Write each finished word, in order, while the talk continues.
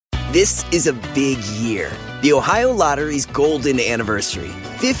This is a big year. The Ohio Lottery's golden anniversary.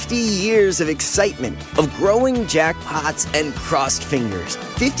 50 years of excitement, of growing jackpots and crossed fingers.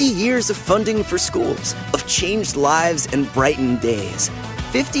 50 years of funding for schools, of changed lives and brightened days.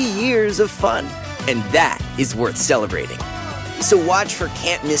 50 years of fun, and that is worth celebrating. So watch for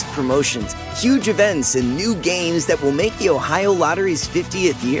can't-miss promotions, huge events, and new games that will make the Ohio Lottery's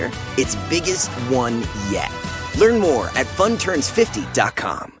 50th year its biggest one yet. Learn more at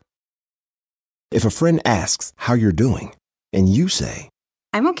funturns50.com. If a friend asks how you're doing, and you say,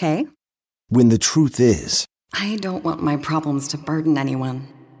 I'm okay. When the truth is, I don't want my problems to burden anyone.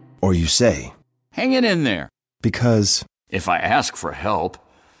 Or you say, hang it in there. Because if I ask for help,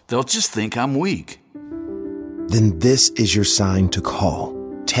 they'll just think I'm weak. Then this is your sign to call,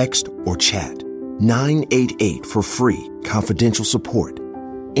 text, or chat 988 for free, confidential support.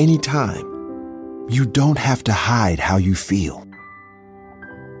 Anytime. You don't have to hide how you feel.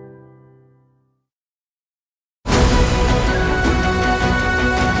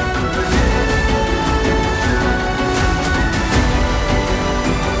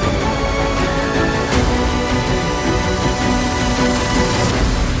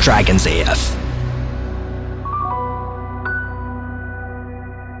 Dragons AF.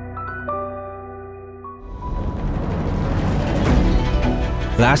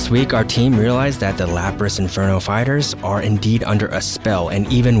 Last week, our team realized that the Lapras Inferno fighters are indeed under a spell, and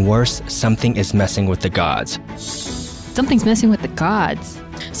even worse, something is messing with the gods. Something's messing with the gods.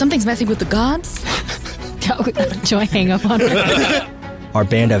 Something's messing with the gods? Joy hang up on her. Our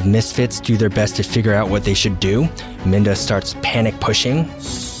band of misfits do their best to figure out what they should do. Minda starts panic pushing.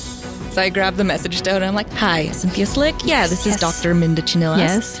 So I grab the message stone and I'm like, hi, Cynthia Slick? Yeah, this is Dr. Minda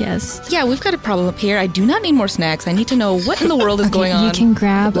Chinillas. Yes. Yeah, we've got a problem up here. I do not need more snacks. I need to know what in the world is going on. You can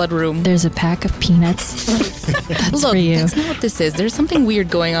grab the blood room. There's a pack of peanuts. That's Look, for you. That's not what this is. There's something weird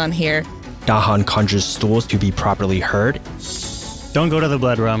going on here. Dahan conjures stools to be properly heard. Don't go to the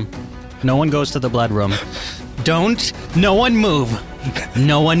blood room. No one goes to the blood room. No one move.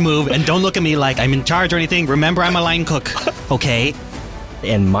 No one move. And don't look at me like I'm in charge or anything. Remember, I'm a line cook. Okay?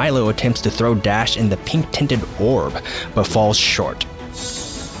 And Milo attempts to throw Dash in the pink-tinted orb, but falls short.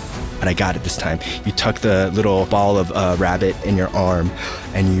 But I got it this time. You tuck the little ball of rabbit in your arm,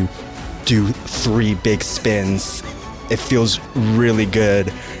 and you do 3 big spins. It feels really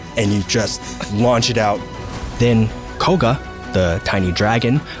good, and you just launch it out. Then Koga, the tiny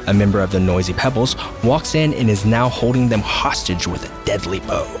dragon, a member of the Noisy Pebbles, walks in and is now holding them hostage with a deadly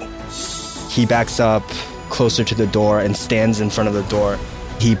bow. He backs up closer to the door and stands in front of the door.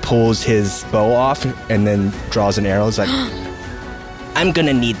 He pulls his bow off and then draws an arrow. He's like, I'm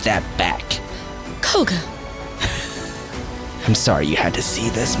gonna need that back. Koga. I'm sorry you had to see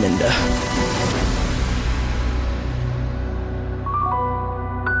this, Minda.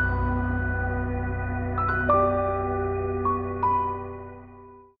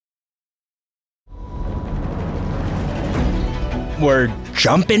 We're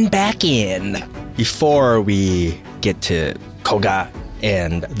jumping back in. Before we get to Koga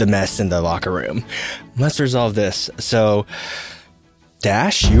and the mess in the locker room, let's resolve this. So,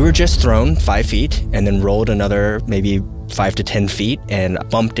 Dash, you were just thrown 5 feet and then rolled another maybe 5 to 10 feet and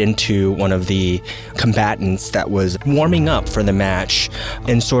bumped into one of the combatants that was warming up for the match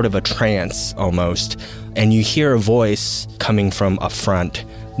in sort of a trance almost. And you hear a voice coming from up front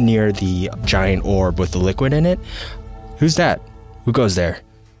near the giant orb with the liquid in it. Who's that? Who goes there?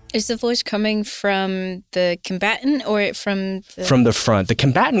 Is the voice coming from the combatant or from the... From the front. The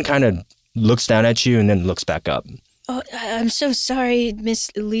combatant kind of looks down at you and then looks back up. Oh, I'm so sorry,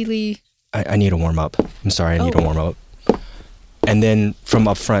 Miss Lily. I need to warm up. I'm sorry, I need to warm up. And then from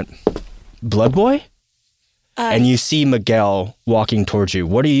up front, Blood Boy? And you see Miguel walking towards you.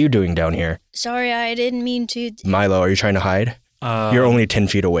 What are you doing down here? Sorry, I didn't mean to... Milo, are you trying to hide? You're only 10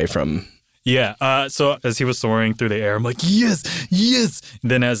 feet away from... Yeah, so as he was soaring through the air, I'm like, yes.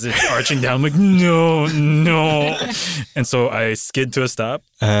 And then as it's arching down, I'm like, no. And so I skid to a stop,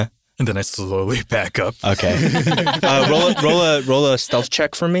 and then I slowly back up. Okay. Roll a stealth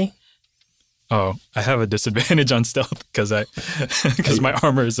check for me. Oh, I have a disadvantage on stealth because my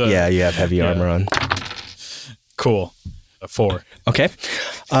armor is... yeah, you have heavy armor on. Cool. A 4. Okay.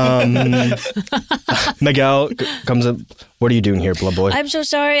 Miguel comes up. What are you doing here, Blood Boy? I'm so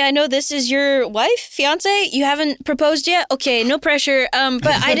sorry. I know this is your wife, fiance. You haven't proposed yet? Okay, no pressure. But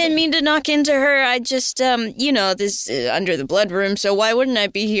I didn't mean to knock into her. I just, this is under the blood room, so why wouldn't I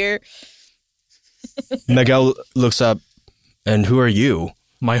be here? Miguel looks up, and who are you?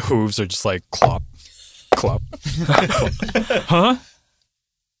 My hooves are just like clop. Huh?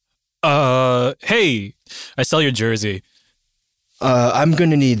 Hey, I sell your jersey. I'm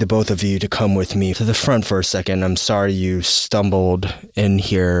going to need the both of you to come with me to the front for a second. I'm sorry you stumbled in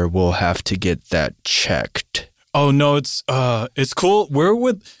here. We'll have to get that checked. Oh, no, it's cool. We're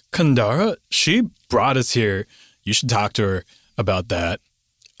with Kandara. She brought us here. You should talk to her about that.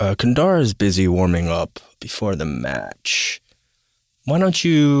 Kandara's busy warming up before the match. Why don't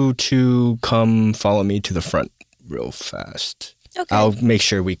you two come follow me to the front real fast? Okay. I'll make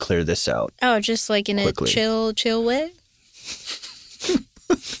sure we clear this out. Oh, just like in quickly. A chill way?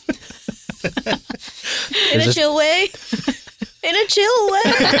 In a chill way? In a chill way?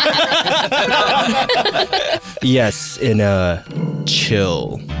 Yes, in a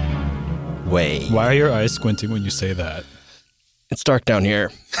chill way. Why are your eyes squinting when you say that? It's dark down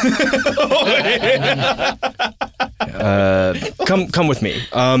here. Come with me.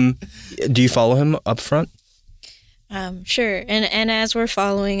 Do you follow him up front? Sure. And as we're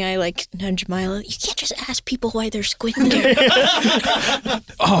following, I nudge Milo. You can't just ask people why they're squinting.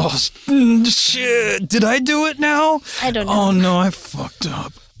 Oh, shit. Did I do it now? I don't know. Oh, no, I fucked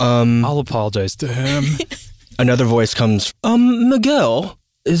up. I'll apologize to him. Another voice comes, Miguel,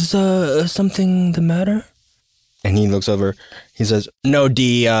 is something the matter? And he looks over. He says, no,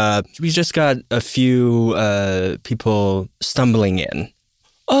 D, we just got a few people stumbling in.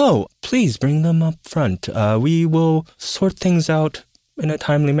 Oh, please bring them up front. We will sort things out in a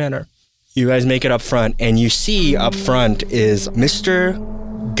timely manner. You guys make it up front, and you see up front is Mr.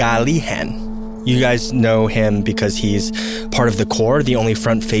 Galihan. You guys know him because he's part of the core, the only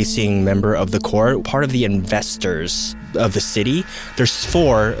front-facing member of the core, part of the investors of the city. There's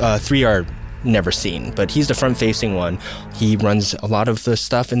 4, 3 are never seen, but he's the front-facing one. He runs a lot of the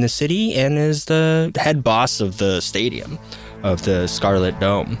stuff in the city and is the head boss of the stadium, of the Scarlet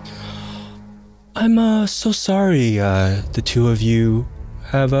Dome. I'm so sorry the two of you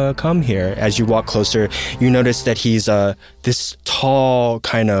have come here. As you walk closer, you notice that he's this tall,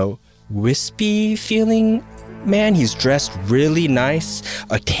 kind of wispy feeling man. He's dressed really nice,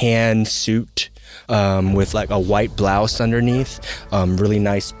 a tan suit with a white blouse underneath, really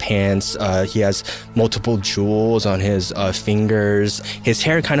nice pants. He has multiple jewels on his fingers. His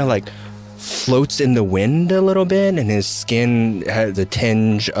hair kind of floats in the wind a little bit, and his skin has a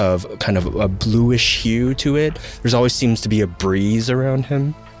tinge of kind of a bluish hue to it. There's always seems to be a breeze around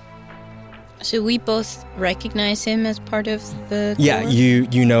him. So we both recognize him as part of the core? Yeah,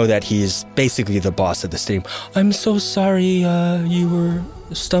 you know that he's basically the boss of the stadium. I'm so sorry you were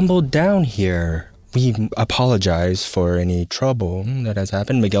stumbled down here. We apologize for any trouble that has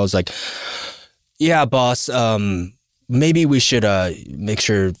happened. Miguel's like, yeah, boss, maybe we should make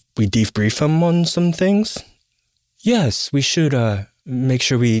sure we debrief him on some things. Yes, we should make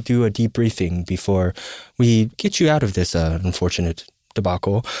sure we do a debriefing before we get you out of this unfortunate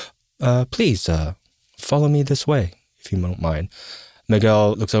debacle. Please follow me this way, if you don't mind.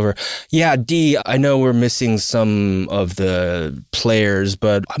 Miguel looks over. Yeah, D, I know we're missing some of the players,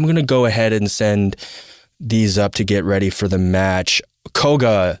 but I'm going to go ahead and send these up to get ready for the match.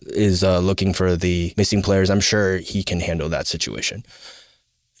 Koga is looking for the missing players. I'm sure he can handle that situation.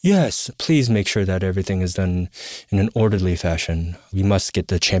 Yes, please make sure that everything is done in an orderly fashion. We must get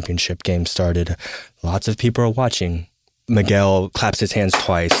the championship game started. Lots of people are watching. Miguel claps his hands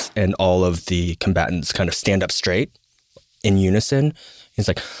twice, and all of the combatants kind of stand up straight in unison. He's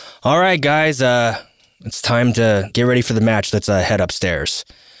like, all right, guys, it's time to get ready for the match. Let's head upstairs.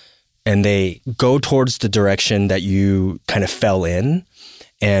 And they go towards the direction that you kind of fell in,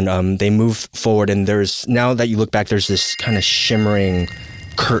 and they move forward. And now that you look back, there's this kind of shimmering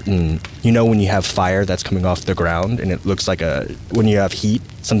curtain. You know when you have fire that's coming off the ground, and it looks like when you have heat,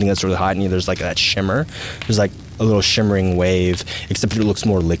 something that's really hot, and there's that shimmer. There's a little shimmering wave, except it looks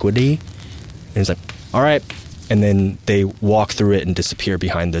more liquidy. And he's like, all right. And then they walk through it and disappear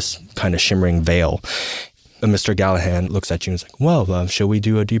behind this kind of shimmering veil. And Mr. Gallahan looks at you and is like, well, shall we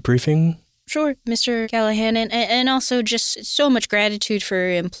do a debriefing? Sure, Mr. Callahan, and also just so much gratitude for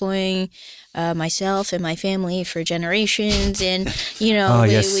employing myself and my family for generations, and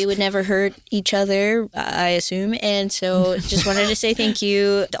yes. we would never hurt each other, I assume, and so just wanted to say thank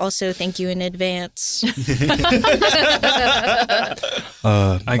you. Also, thank you in advance.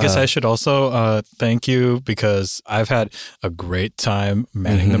 I guess I should also thank you because I've had a great time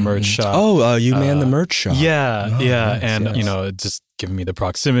manning the merch shop. Oh, you man the merch shop. Yeah, nice, and yes. just giving me the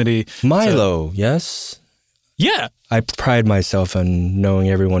proximity. Milo, yes? Yeah. I pride myself on knowing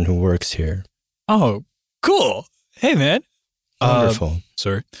everyone who works here. Oh, cool. Hey, man. Wonderful.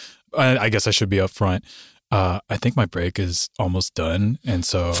 Sir, I guess I should be up front. I think my break is almost done, and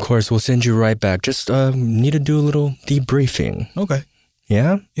so... Of course, we'll send you right back. Just need to do a little debriefing. Okay.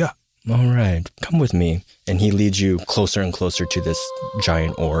 Yeah? Yeah. All right, come with me. And he leads you closer and closer to this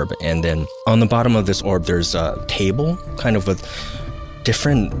giant orb. And then on the bottom of this orb, there's a table kind of with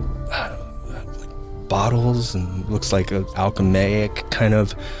different bottles, and looks like an alchemaic kind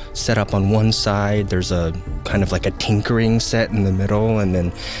of set up on one side. There's a kind of like a tinkering set in the middle, and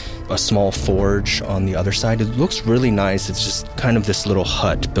then a small forge on the other side. It looks really nice. It's just kind of this little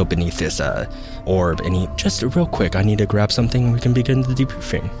hut built beneath this orb. And he, just real quick, I need to grab something and we can begin the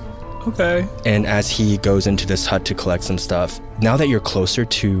debriefing. Okay. And as he goes into this hut to collect some stuff, now that you're closer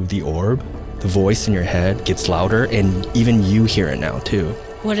to the orb, the voice in your head gets louder, and even you hear it now too.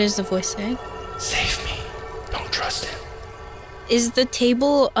 What is the voice saying? Save me. Don't trust him. Is the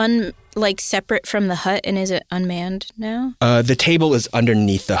table separate from the hut, and is it unmanned now? The table is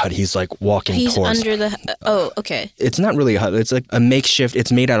underneath the hut. He's like walking He's towards. under the. Oh, okay. It's not really a hut. It's like a makeshift.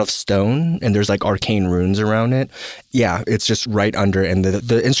 It's made out of stone, and there's like arcane runes around it. Yeah, it's just right under, and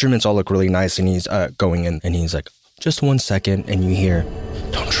the instruments all look really nice. And he's going in, and he's like, just 1 second, and you hear,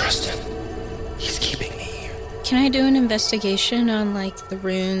 don't trust him. He's keeping me here. Can I do an investigation on like the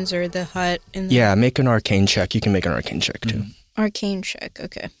runes or the hut? Yeah, make an arcane check. You can make an arcane check too. Arcane check.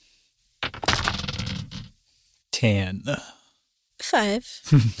 Okay. 10. 5.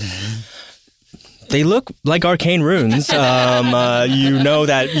 They look like arcane runes. You know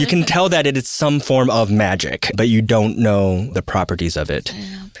that you can tell that it is some form of magic, but you don't know the properties of it.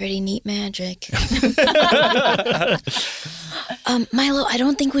 Oh, pretty neat magic. Milo, I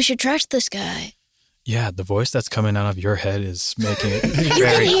don't think we should trust this guy. Yeah, the voice that's coming out of your head is making it You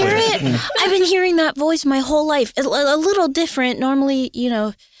very can hear clear. it. I've been hearing that voice my whole life. A little different. Normally,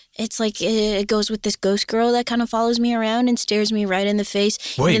 it's like it goes with this ghost girl that kind of follows me around and stares me right in the face.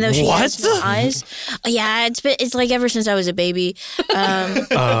 Wait, even though she what? has no eyes. Yeah, it's like ever since I was a baby.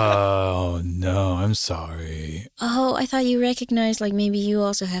 Oh, no, I'm sorry. Oh, I thought you recognized, like maybe you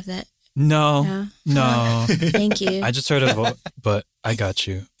also have that. No. Thank you. I just heard a voice, but I got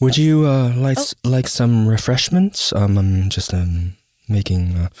you. Would you like some refreshments? I'm just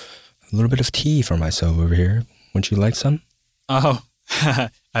making a little bit of tea for myself over here. Would you like some? Oh, I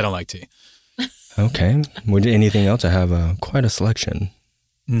don't like tea. Okay. Would anything else? I have quite a selection.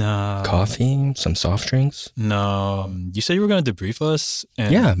 No. Coffee, some soft drinks. No. You said you were going to debrief us,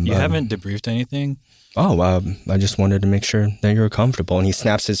 and Yeah, you haven't debriefed anything. Oh, I just wanted to make sure that you're comfortable. And he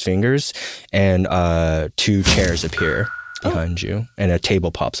snaps his fingers, and 2 chairs appear behind you, and a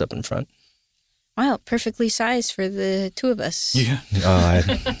table pops up in front. Wow, perfectly sized for the two of us. Yeah.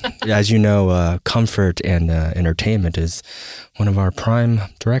 As you know, comfort and entertainment is one of our prime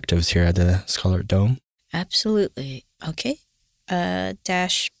directives here at the Scarlet Dome. Absolutely. Okay.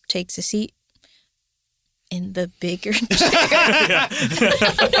 Dash takes a seat in the bigger chair.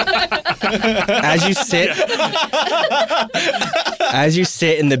 As you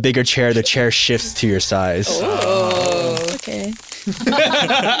sit in the bigger chair, the chair shifts to your size. Oh, okay.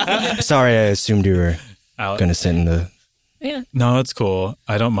 Sorry, I assumed you were going to sit in the... Yeah. No, it's cool.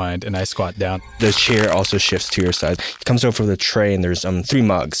 I don't mind. And I squat down. The chair also shifts to your side. He comes over with a tray, and there's 3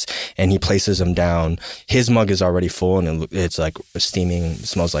 mugs, and he places them down. His mug is already full, and it's like steaming. It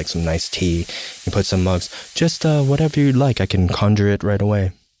smells like some nice tea. He puts some mugs. Just whatever you'd like. I can conjure it right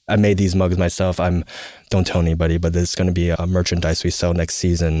away. I made these mugs myself. Don't tell anybody, but there's going to be a merchandise we sell next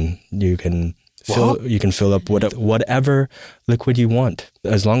season. You can fill up whatever liquid you want,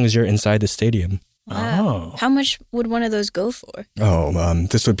 as long as you're inside the stadium. Wow. How much would one of those go for? Oh,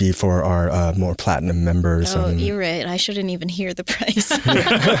 this would be for our more platinum members. Oh, you're right. I shouldn't even hear the price.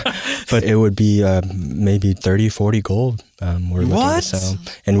 But it would be maybe 30, 40 gold we're looking to sell.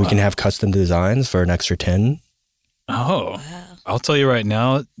 And we can have custom designs for an extra 10. Oh, wow. I'll tell you right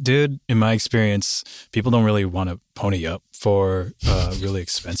now, dude, in my experience, people don't really want to pony up for really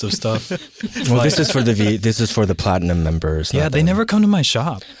expensive stuff. Well, this is for the platinum members. Yeah, they never come to my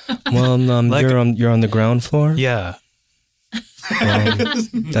shop. Well, you're on the ground floor? Yeah. That's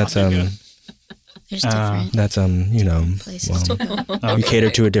There's different that's places to go. Okay. You cater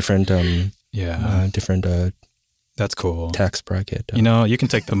to a different different that's cool. Tax bracket. You can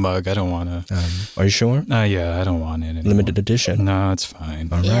take the mug. I don't want to. Are you sure? Yeah, I don't want it anymore. Limited edition. No, it's fine.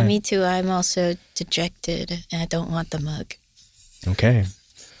 All yeah, right. me too. I'm also dejected, and I don't want the mug. Okay.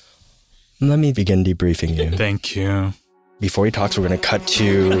 Let me begin debriefing you. Thank you. Before he talks, we're going to cut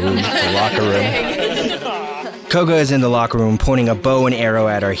to the locker room. Koga is in the locker room pointing a bow and arrow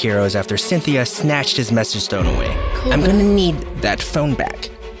at our heroes after Cynthia snatched his message stone away. Cool. I'm going to need that phone back.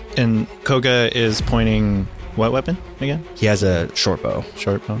 And Koga is pointing what weapon again? He has a short bow.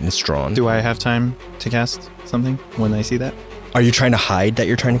 Short bow. It's drawn. Do I have time to cast something when I see that? Are you trying to hide that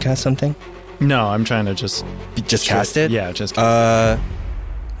you're trying to cast something? No, I'm trying to just cast it? Yeah, just cast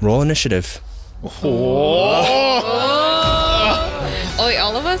it. Roll initiative. Oh, wait,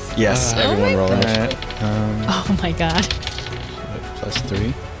 all of us? Yes, everyone roll initiative. Oh my god. Plus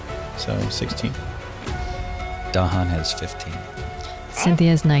 3, so 16. Dahan has 15.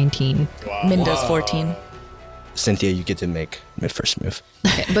 Cynthia's 19. Minda's 14. Cynthia, you get to make mid-first move.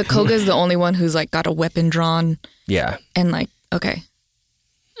 Okay, but Koga's the only one who's like got a weapon drawn. Yeah. And like, okay.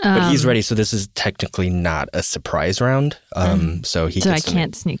 But he's ready, so this is technically not a surprise round. So I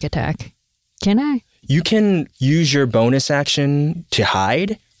can't sneak attack. Can I? You can use your bonus action to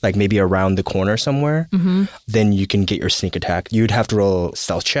hide, like maybe around the corner somewhere. Mm-hmm. Then you can get your sneak attack. You'd have to roll a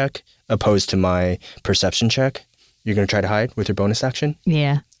stealth check opposed to my perception check. You're going to try to hide with your bonus action?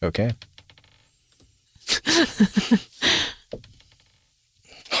 Yeah. Okay.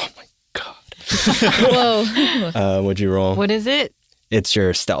 Oh my God. Whoa. What'd you roll? What is it? It's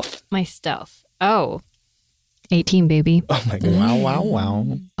your stealth. My stealth. Oh. 18, baby. Oh my God.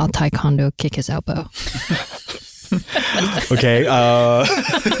 Wow. I'll taekwondo kick his elbow. Okay.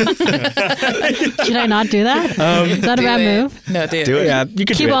 Should I not do that? Is that a bad move? No, do it. Yeah, you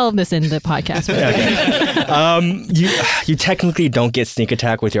can keep do it. all of this in the podcast. Okay. You technically don't get sneak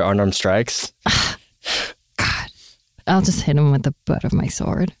attack with your unarmed strikes. God. I'll just hit him with the butt of my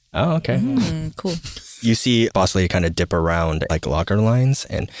sword. Oh, okay. Cool. You see Boss Lady kind of dip around like locker lines,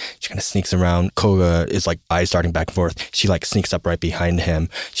 and she kind of sneaks around. Koga is like eyes darting back and forth. She like sneaks up right behind him.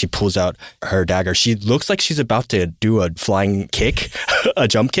 She pulls out her dagger. She looks like she's about to do a flying kick, a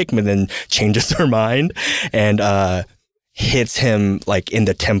jump kick, but then changes her mind and hits him like in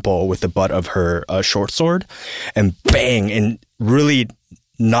the temple with the butt of her short sword, and bang, and really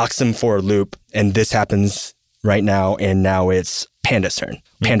knocks him for a loop. And this happens right now, and now it's Panda's turn.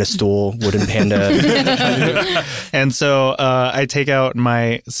 Panda stool, wooden panda. And so I take out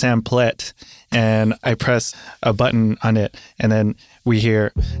my samplet and I press a button on it, and then we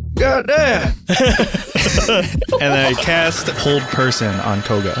hear, "God damn!" And then I cast Hold Person on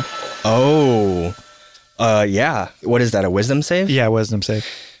Koga. Oh. Yeah. What is that, a wisdom save? Yeah, wisdom save.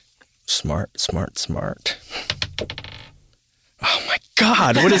 Smart. Oh my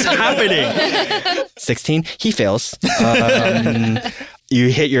God, what is happening? 16, he fails. You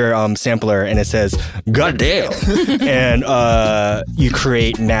hit your sampler and it says, "God damn." And you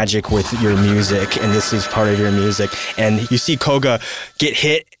create magic with your music, and this is part of your music. And you see Koga get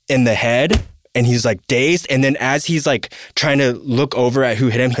hit in the head, and he's like dazed. And then as he's like trying to look over at who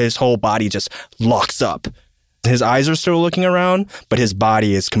hit him, his whole body just locks up. His eyes are still looking around, but his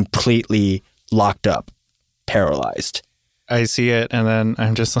body is completely locked up, paralyzed. I see it, and then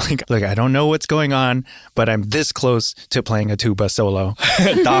I'm just like, look, I don't know what's going on, but I'm this close to playing a tuba solo.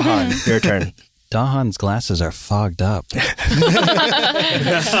 Dahan, your turn. Dahan's glasses are fogged up.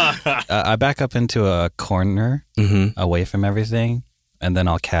 I back up into a corner away from everything, and then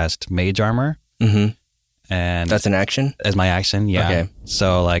I'll cast Mage Armor. Mm-hmm. And that's an action? As my action, yeah. Okay.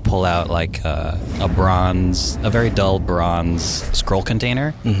 So like pull out like a very dull bronze scroll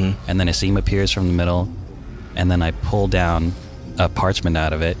container, and then a seam appears from the middle. And then I pull down a parchment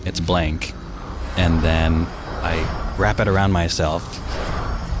out of it. It's blank. And then I wrap it around myself.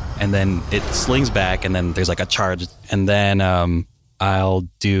 And then it slings back, and then there's like a charge. And then I'll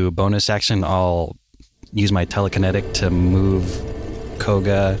do bonus action. I'll use my telekinetic to move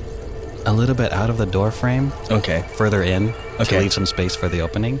Koga a little bit out of the door frame. Okay. Further in to leave some space for the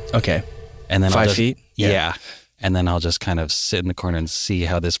opening. Okay. And then 5 feet? Yeah. And then I'll just kind of sit in the corner and see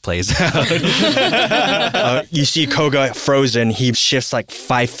how this plays out. You see Koga frozen. He shifts like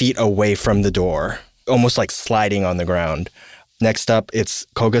 5 feet away from the door, almost like sliding on the ground. Next up, it's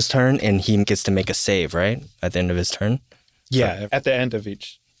Koga's turn, and he gets to make a save, right? At the end of his turn? Yeah, at the end of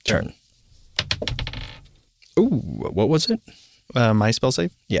each turn. Ooh, what was it? My spell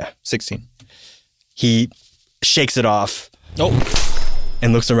save? Yeah. 16. He shakes it off.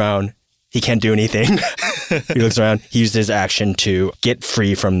 And looks around. He can't do anything. He looks around. He used his action to get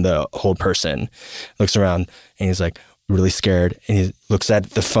free from the Hold Person. Looks around, and he's like really scared. And he looks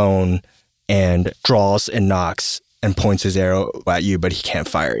at the phone and draws and knocks and points his arrow at you, but he can't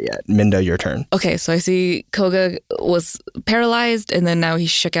fire yet. Minda, your turn. Okay, so I see Koga was paralyzed, and then now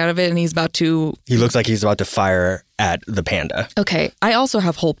he's shook out of it, and he's about to... He looks like he's about to fire at the panda. Okay, I also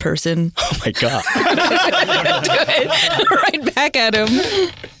have Hold Person. Oh my God. Do it right back at him.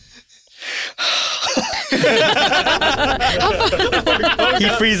 He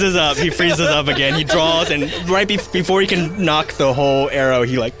freezes up. He freezes up again. He draws, and right before he can knock the whole arrow,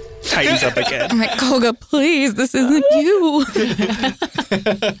 he like tightens up again. I'm like, Koga, please, this isn't you.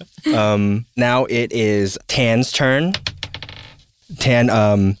 Now it is Tan's turn.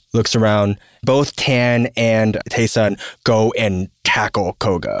 Tan looks around. Both Tan and Tae-sun go and tackle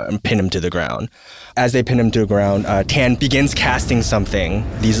Koga and pin him to the ground. As they pin him to the ground, Tan begins casting something.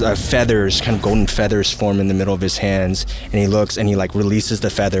 These feathers, kind of golden feathers, form in the middle of his hands. And he looks and he like releases the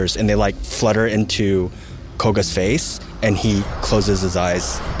feathers and they like flutter into Koga's face. And he closes his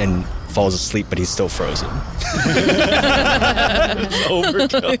eyes and falls asleep, but he's still frozen.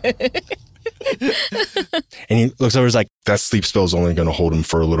 Overkill. And he looks over, he's like, that sleep spell is only going to hold him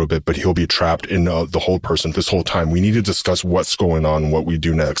for a little bit, but he'll be trapped in the whole person this whole time. We need to discuss what's going on, what we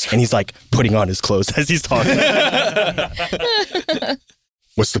do next. And he's like putting on his clothes as he's talking.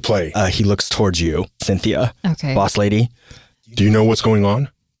 What's the play? He looks towards you, Cynthia. Okay. Boss lady. Do you know what's going on?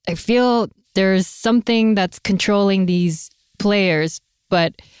 I feel there's something that's controlling these players,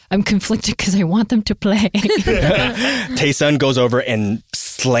 but I'm conflicted because I want them to play. Tae-sun goes over and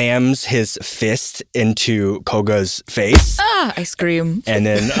slams his fist into Koga's face. I scream. And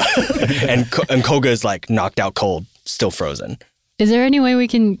then and Koga's like knocked out cold, still frozen. Is there any way we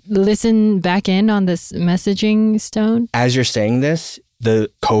can listen back in on this messaging stone? As you're saying this,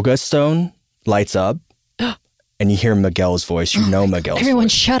 the Koga stone lights up and you hear Miguel's voice. You know Miguel's Everyone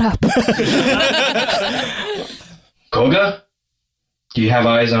voice. shut up. Koga? Do you have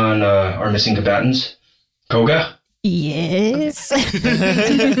eyes on our missing combatants? Koga? Yes.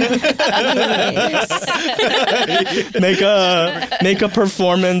 Make a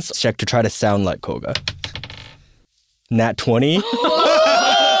performance check to try to sound like Koga. Nat 20.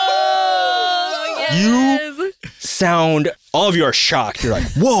 You sound, all of you are shocked. You're like,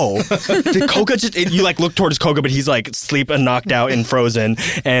 whoa. Did Koga just, you like look towards Koga, but he's like asleep and knocked out and frozen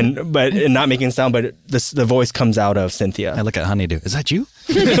and not making sound, but the voice comes out of Cynthia. I look at Honeydew. Is that you?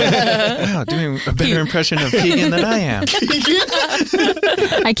 Wow, doing a better impression of Keegan than I am.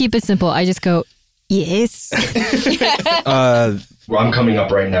 I keep it simple. I just go, yes. Well, I'm coming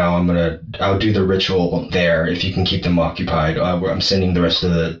up right now. I'll do the ritual there if you can keep them occupied. I'm sending the rest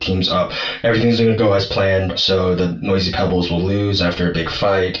of the teams up. Everything's going to go as planned, so the Noisy Pebbles will lose after a big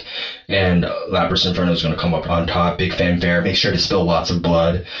fight, and Lapras Inferno is going to come up on top. Big fanfare. Make sure to spill lots of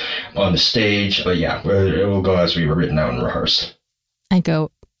blood on the stage. But yeah, it will go as we were written out and rehearsed. I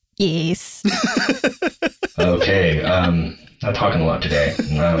go, yes. Okay, I'm talking a lot today.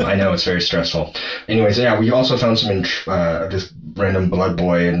 I know it's very stressful. Anyways, yeah, we also found this random blood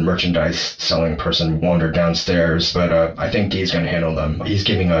boy and merchandise selling person wandered downstairs, but I think Dee's going to handle them. He's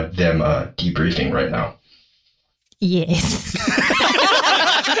giving them a debriefing right now. Yes.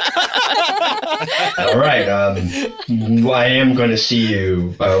 All right. I am going to see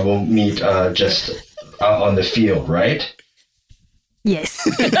you. We'll meet just on the field, right? Yes.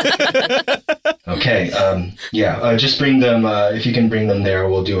 Okay. Just bring them. If you can bring them there,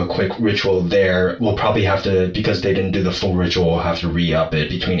 we'll do a quick ritual there. We'll probably have to, because they didn't do the full ritual, we'll have to re-up it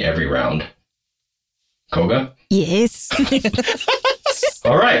between every round. Koga? Yes.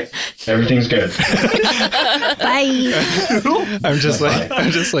 All right. Everything's good. Bye. I'm just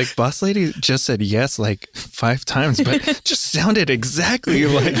like, boss lady just said yes like 5 times, but just sounded exactly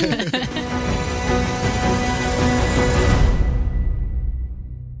like.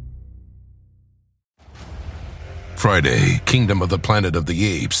 Friday, Kingdom of the Planet of the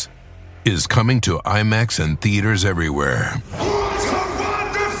Apes is coming to IMAX and theaters everywhere. What a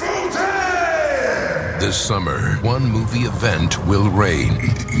wonderful day! This summer, one movie event will reign.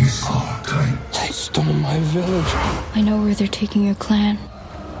 It is our time. They stole my village. I know where they're taking your clan.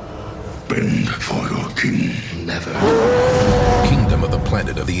 Bend for your king. Never. Kingdom of the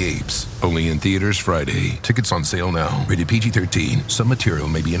Planet of the Apes. Only in theaters Friday. Tickets on sale now. Rated PG-13. Some material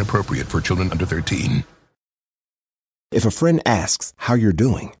may be inappropriate for children under 13. If a friend asks how you're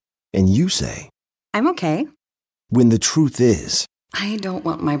doing, and you say, I'm okay. When the truth is, I don't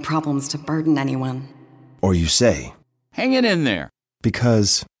want my problems to burden anyone. Or you say, hang it in there.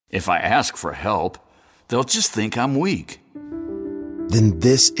 Because if I ask for help, they'll just think I'm weak. Then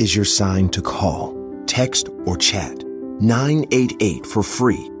this is your sign to call, text, or chat 988 for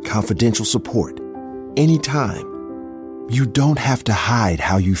free, confidential support. Anytime. You don't have to hide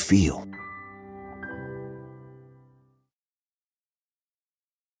how you feel.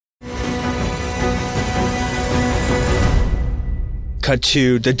 Cut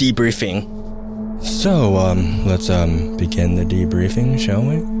to the debriefing. So, let's begin the debriefing, shall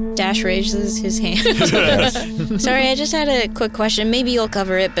we? Dash raises his hand. Sorry, I just had a quick question. Maybe you'll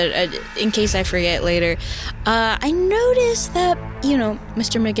cover it, but in case I forget later. I noticed that,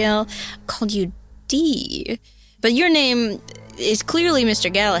 Mr. Miguel called you D, but your name is clearly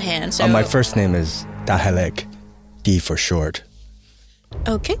Mr. Gallahan, so... My first name is Dahelek, D for short.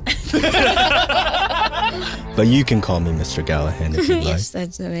 Okay. But you can call me Mr. Gallahan if you like. Yes,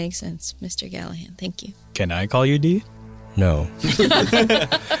 that makes sense. Mr. Gallahan, thank you. Can I call you D? No.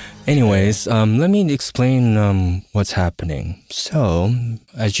 Anyways, let me explain what's happening. So,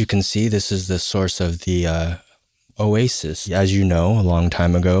 as you can see, this is the source of the oasis. As you know, a long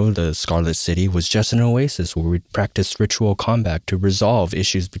time ago, the Scarlet City was just an oasis where we practiced ritual combat to resolve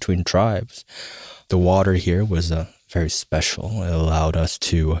issues between tribes. The water here was very special. It allowed us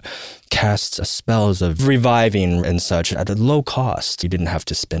to cast spells of reviving and such at a low cost. You didn't have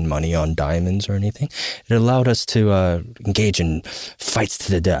to spend money on diamonds or anything. It allowed us to engage in fights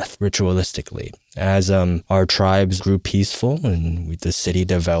to the death ritualistically. As our tribes grew peaceful and the city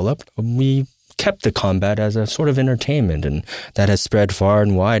developed, we kept the combat as a sort of entertainment, and that has spread far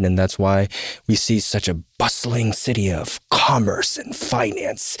and wide, and that's why we see such a bustling city of commerce and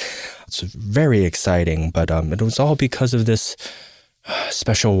finance. It's very exciting, but it was all because of this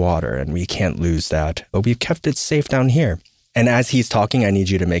special water, and we can't lose that. But we've kept it safe down here. And as he's talking, I need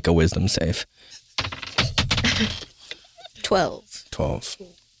you to make a wisdom save. 12.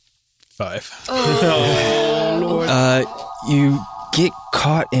 5. Oh, Lord. You get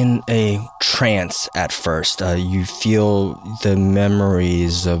caught in a trance at first. You feel the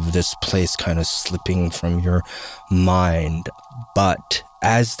memories of this place kind of slipping from your mind. But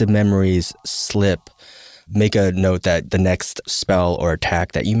as the memories slip, make a note that the next spell or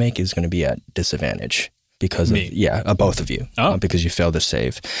attack that you make is going to be at disadvantage. Because of both of you. Because you failed to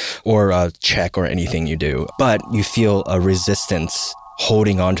save or check or anything you do. But you feel a resistance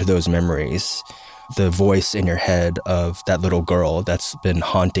holding on to those memories. The voice in your head of that little girl that's been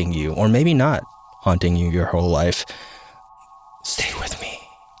haunting you, or maybe not haunting you your whole life. Stay with me.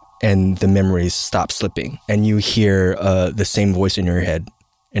 And the memories stop slipping. And you hear the same voice in your head,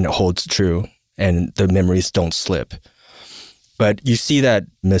 and it holds true. And the memories don't slip. But you see that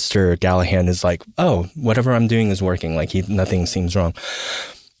Mr. Gallahan is like, oh, whatever I'm doing is working. Like, nothing seems wrong.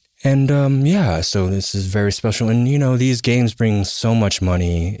 And so this is very special. And, these games bring so much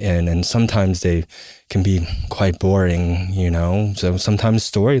money in, and sometimes they can be quite boring, So sometimes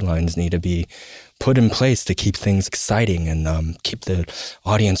storylines need to be put in place to keep things exciting and keep the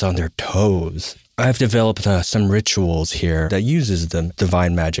audience on their toes. I've developed some rituals here that uses the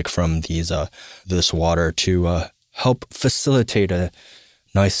divine magic from this water to help facilitate a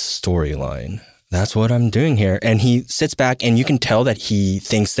nice storyline. That's what I'm doing here. And he sits back, and you can tell that he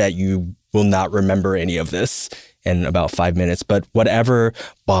thinks that you will not remember any of this in about 5 minutes. But whatever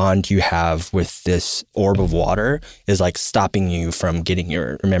bond you have with this orb of water is like stopping you from getting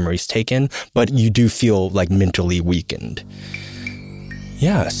your memories taken. But you do feel like mentally weakened.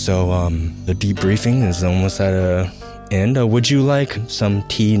 Yeah, so the debriefing is almost at an end. Would you like some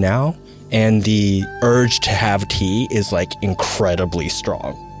tea now? And the urge to have tea is like incredibly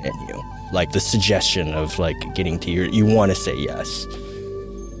strong in you. Like the suggestion of like getting tea, you want to say yes.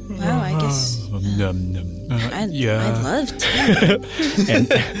 Wow, I guess. I'd love to.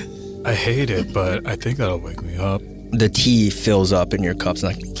 And I hate it, but I think that'll wake me up. The tea fills up in your cups.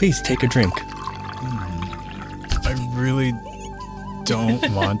 Like, please take a drink. I really don't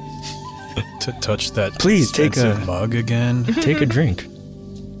want to touch that. Please take a mug again. Take a drink.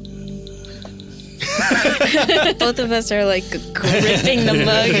 Both of us are like gripping the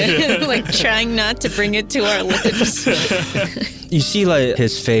mug and like trying not to bring it to our lips. You see like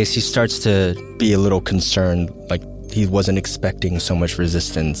his face, he starts to be a little concerned, like he wasn't expecting so much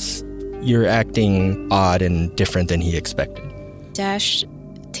resistance. You're acting odd and different than he expected. Dash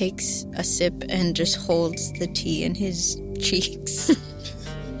takes a sip and just holds the tea in his cheeks.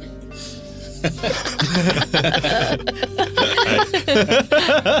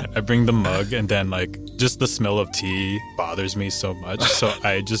 I bring the mug, and then like just the smell of tea bothers me so much, so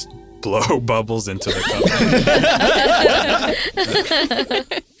I just blow bubbles into the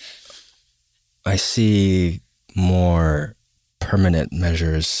cup. I see more permanent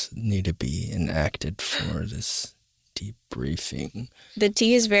measures need to be enacted for this debriefing. The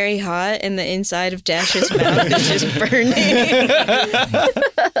tea is very hot, and the inside of Dash's mouth is just burning.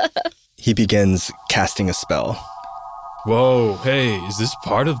 He begins casting a spell. Whoa, hey, is this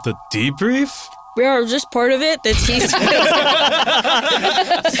part of the debrief? Yeah, just part of it. The tea smells.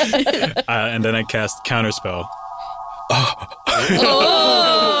 And then I cast counterspell. Oh,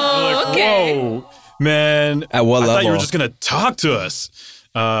 okay. Whoa, man. At what level? I thought you were just going to talk to us.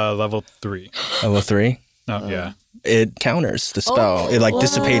 Level 3. Level 3? Oh, yeah. It counters the spell. It like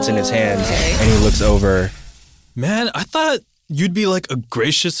dissipates in his hands, and he looks over. Man, I thought you'd be like a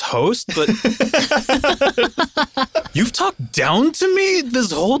gracious host, but you've talked down to me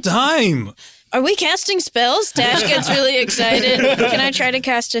this whole time. Are we casting spells? Dash gets really excited. Can I try to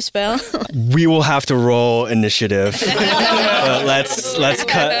cast a spell? We will have to roll initiative. Let's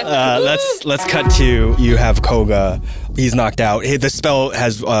cut to you have Koga. He's knocked out. The spell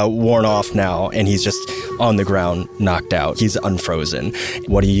has worn off now, and he's just on the ground, knocked out. He's unfrozen.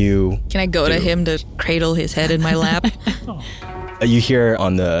 What do you? Can I go to him to cradle his head in my lap? You hear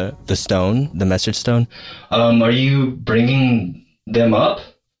on the stone, the message stone. Are you bringing them up?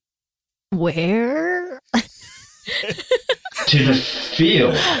 Where? To the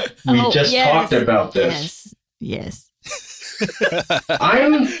field. We talked about this. Yes.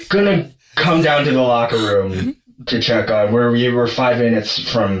 I'm gonna come down to the locker room to check on where we were 5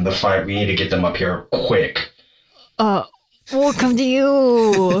 minutes from the fight. We need to get them up here quick. We'll come to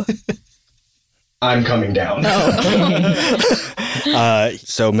you. I'm coming down.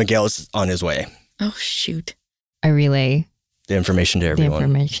 So Miguel's on his way. Oh, shoot. I relay the information to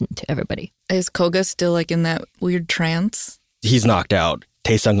everybody. Is Koga still like in that weird trance? He's knocked out.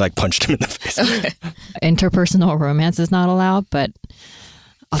 Taesung punched him in the face. Okay. Interpersonal romance is not allowed, but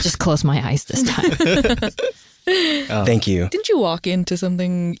I'll just close my eyes this time. Thank you. Didn't you walk into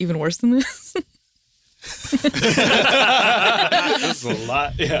something even worse than this? That's a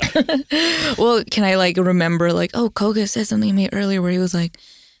lot, yeah. Well, can I remember Koga said something to me earlier where he was like,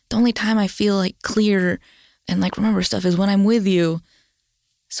 the only time I feel clear and remember stuff is when I'm with you.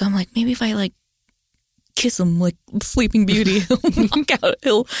 So I'm maybe if I kiss him like Sleeping Beauty, he'll knock out,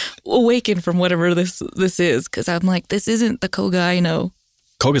 he'll awaken from whatever this is. Because I'm this isn't the Koga I know.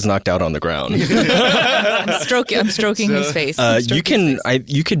 Koga's knocked out on the ground. I'm stroking his face. You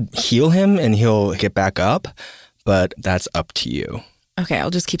could heal him and he'll get back up, but that's up to you. Okay,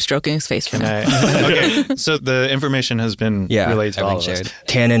 I'll just keep stroking his face for now. Okay, so the information has been relayed to all of us.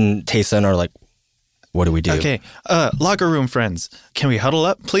 Tan and Taesun are what do we do? Okay, locker room friends, can we huddle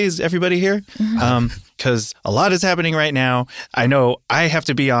up, please, everybody here? Because a lot is happening right now. I know I have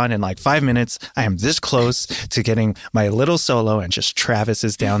to be on in 5 minutes. I am this close to getting my little solo, and just Travis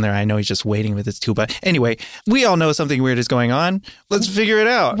is down there. I know he's just waiting with his tuba. Anyway, we all know something weird is going on. Let's figure it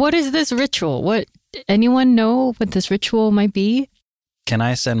out. What is this ritual? Anyone know what this ritual might be? Can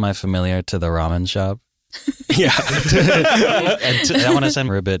I send my familiar to the ramen shop? Yeah. I want to send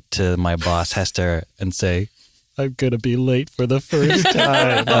Ribbit to my boss, Hester, and say, I'm going to be late for the first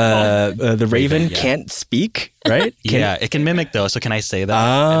time. The raven can't speak, right? It can mimic, though. So can I say that?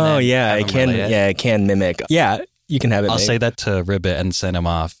 Oh, yeah. It can. Yeah, it can mimic. Yeah, you can have it. I'll say that to Ribbit and send him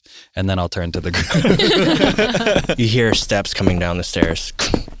off, and then I'll turn to the group. You hear steps coming down the stairs.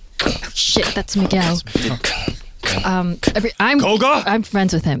 Shit, that's Miguel. Koga? I'm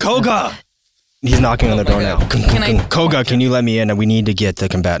friends with him. Koga! He's knocking on the door now. Koga, can you let me in? We need to get the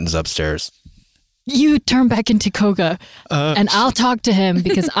combatants upstairs. You turn back into Koga, and I'll talk to him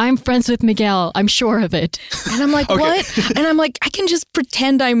because I'm friends with Miguel. I'm sure of it. And I'm what? And I'm I can just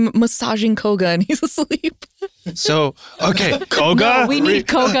pretend I'm massaging Koga and he's asleep. So, okay, Koga? No, we need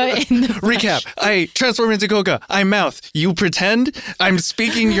Koga in the Recap. I transform into Koga. I mouth. You pretend I'm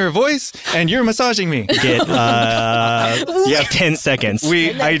speaking your voice, and you're massaging me. You have 10 seconds.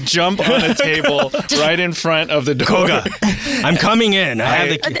 I jump on a table right in front of the door. Koga, I'm coming in.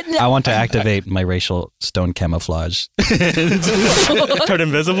 I want to activate my racial stone camouflage. Turn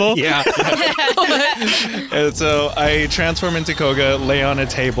invisible? Yeah. And so I transform into Koga, lay on a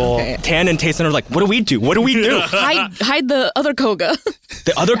table. Okay. Tan and Taesun are what do we do? What do we do? Hide the other Koga.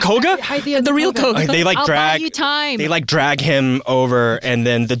 The other Koga? Hide the real Koga. They I'll buy you time. They drag him over, and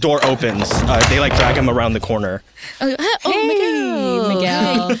then the door opens. They drag him around the corner.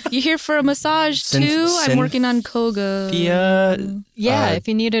 Miguel. Hey, you here for a massage too? I'm working on Koga. Yeah, if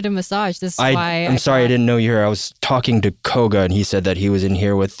you needed a massage, this is why. I'm sorry, I didn't know you were. I was talking to Koga, and he said that he was in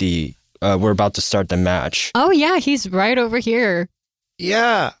here with the. We're about to start the match. Oh yeah, he's right over here.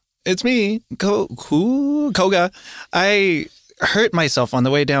 Yeah, it's me, Koga. I hurt myself on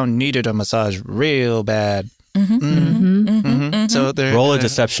the way down. Needed a massage real bad. So there. Roll a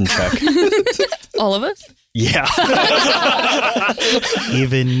deception check. All of us. Yeah.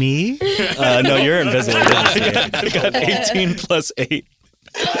 Even me? No, you're invisible. I got 18 plus 8.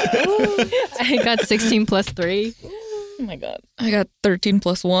 I got 16 plus 3. Oh my god. I got 13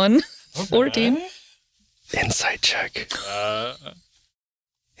 plus 1. 14. Insight check.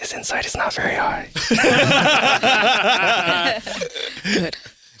 His insight is not very high. Good.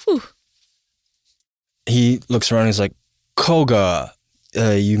 Whew. He looks around and he's like, Koga,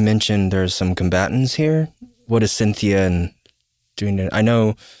 you mentioned there's some combatants here. What is Cynthia and doing? I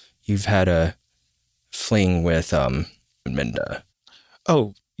know you've had a fling with Minda.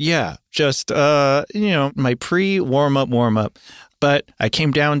 Oh, Yeah, just, my pre-warm-up. But I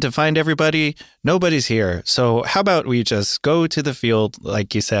came down to find everybody. Nobody's here. So how about we just go to the field,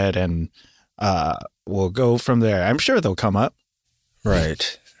 like you said, and we'll go from there. I'm sure they'll come up.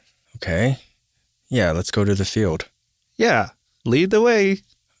 Right. Okay. Yeah, let's go to the field. Yeah, lead the way.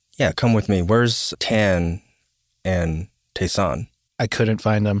 Yeah, come with me. Where's Tan and Taesan? I couldn't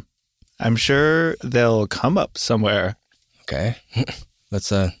find them. I'm sure they'll come up somewhere. Okay.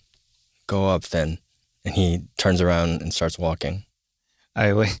 Let's go up then. And he turns around and starts walking.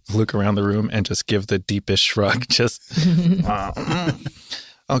 I look around the room and just give the deepest shrug. Just,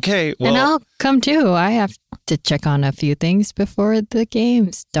 okay, well. And I'll come too. I have to check on a few things before the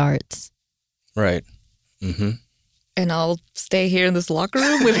game starts. Right. Mm-hmm. And I'll stay here in this locker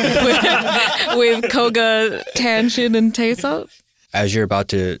room with Koga, Tanshin, and Taesa. As you're about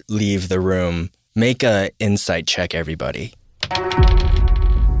to leave the room, make a insight check, everybody.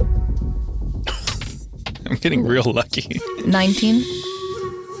 I'm getting real lucky. 19.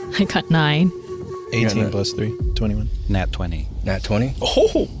 I got 9. 18 plus 3, 21. Nat 20. Nat 20?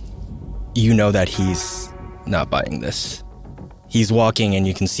 Oh! You know that he's not buying this. He's walking and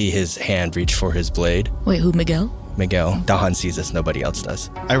you can see his hand reach for his blade. Wait, who, Miguel? Miguel. Dahan sees this. Nobody else does.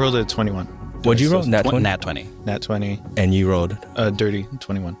 I rolled a 21. What'd you roll? Nat 20? Nat 20. Nat 20. And you rolled? A dirty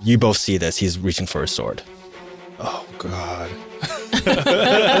 21. You both see this. He's reaching for his sword. Oh, God.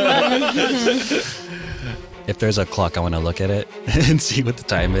 If there's a clock, I want to look at it and see what the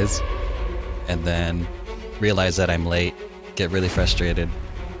time is. And then realize that I'm late, get really frustrated.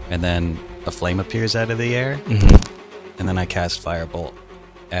 And then a flame appears out of the air. Mm-hmm. And then I cast Firebolt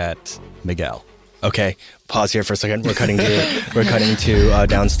at Miguel. Okay, pause here for a second. We're cutting to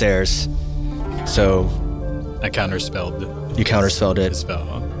downstairs. So I counterspelled it. You counterspelled it. The spell,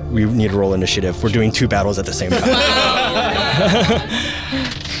 huh? We need to roll initiative. We're doing 2 battles at the same time.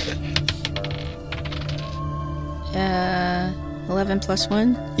 11 plus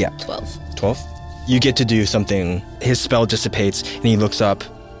 1? Yeah. 12. 12? You get to do something. His spell dissipates, and he looks up.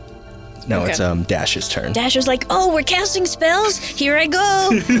 Now Okay. it's Dash's turn. Dash was like, oh, we're casting spells. Here I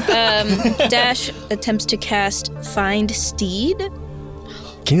go. Dash attempts to cast Find Steed.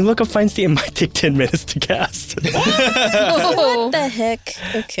 Can you look up Find Steed? It might take 10 minutes to cast. What the heck?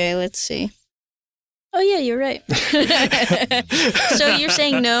 Okay, let's see. Oh, yeah, you're right. So you're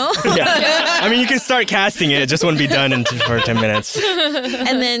saying no? Yeah. I mean, you can start casting it. It just wouldn't be done for 10 minutes.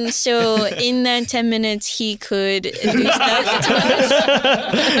 And then, so in that 10 minutes, he could do stuff to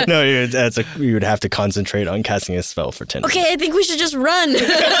us? No, you would have to concentrate on casting a spell for 10 minutes. Okay, I think we should just run.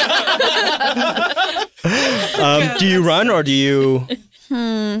 Do you run or do you...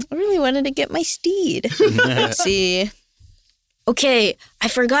 I really wanted to get my steed. Let's see. Okay, I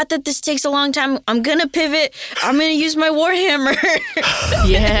forgot that this takes a long time. I'm gonna pivot. I'm gonna use my Warhammer.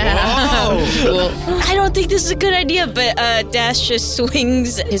 Yeah. Cool. I don't think this is a good idea, but Dash just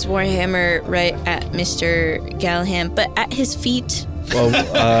swings his Warhammer right at Mr. Galahad, but at his feet. Well,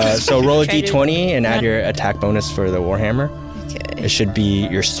 so roll a d20 and add your attack bonus for the Warhammer. Okay. It should be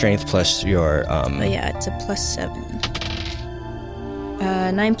your strength plus your... Oh yeah, it's a plus 7.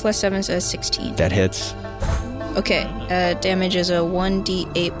 9 plus 7, so that's 16. That hits. Okay, damage is a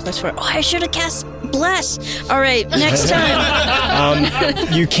 1d8 plus 4. Oh, I should have cast Bless. All right, next time.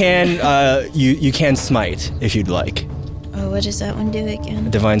 You can smite if you'd like. Oh, what does that one do again?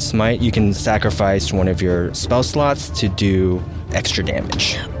 Divine Smite, you can sacrifice one of your spell slots to do extra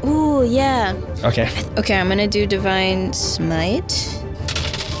damage. Ooh, yeah. Okay. Okay, I'm gonna do Divine Smite.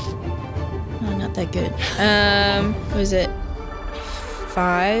 Oh, not that good. What is it?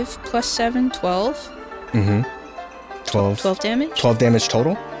 5 plus 7, 12. Mm-hmm. 12 damage? 12 damage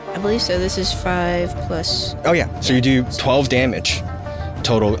total? I believe so. This is 5 plus... Oh, yeah. So you do 12 damage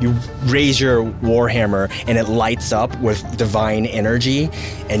total. You raise your Warhammer, and it lights up with divine energy,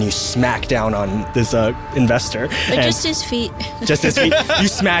 and you smack down on this investor. But just his feet. Just his feet. You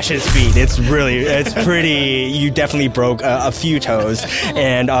smash his feet. It's pretty... You definitely broke a few toes,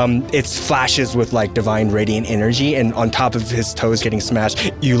 and it flashes with, like, divine radiant energy, and on top of his toes getting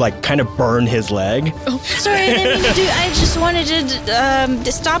smashed, you, like, kind of burn his leg. Oh, sorry, I didn't mean to do... I just wanted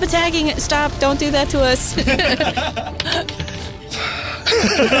to stop attacking. Stop. Don't do that to us.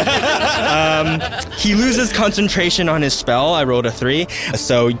 He loses concentration on his spell. I rolled a 3,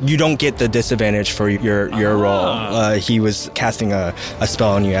 so you don't get the disadvantage for your roll. He was casting a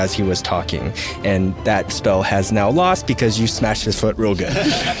spell on you as he was talking, and that spell has now lost because you smashed his foot real good.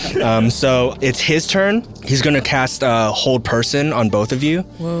 So it's his turn. He's going to cast Hold Person on both of you.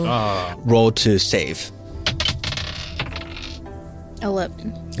 Whoa. Roll to save.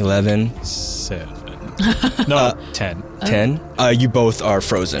 11. 11. 7. No, 10. 10? You both are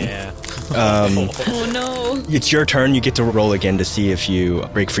frozen. Yeah. Oh no. It's your turn. You get to roll again to see if you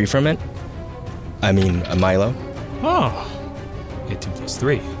break free from it. I mean, Milo. Oh. 18 plus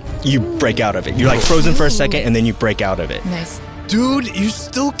 3. You break out of it. You're like frozen for a second, and then you break out of it. Nice. Dude, you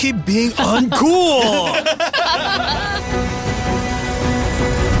still keep being uncool.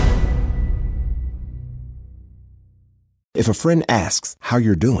 If a friend asks how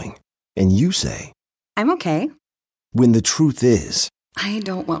you're doing, and you say, I'm okay. when the truth is, I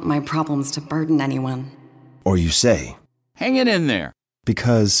don't want my problems to burden anyone. or you say, Hang it in there.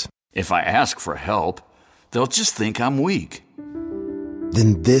 because, If I ask for help, they'll just think I'm weak.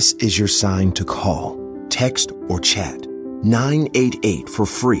 then this is your sign to call, text, or chat 988 for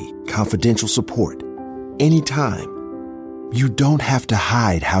free, confidential support. Anytime. You don't have to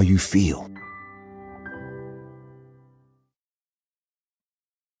hide how you feel.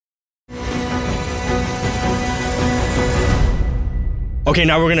 Okay,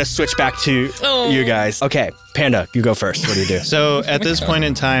 now we're going to switch back to you guys. Okay, Panda, you go first. What do you do? So at this point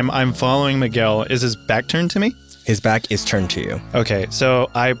in time, I'm following Miguel. Is his back turned to me? His back is turned to you. Okay, so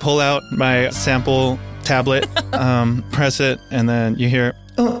I pull out my sample tablet, press it, and then you hear,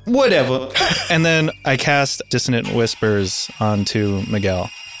 whatever. And then I cast Dissonant Whispers onto Miguel.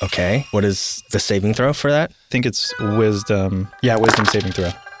 Okay, what is the saving throw for that? I think it's wisdom. Yeah, wisdom saving throw.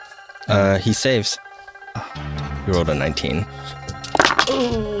 He saves. You rolled a 19.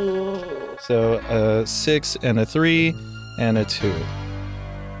 So a 6 and a 3 and a 2.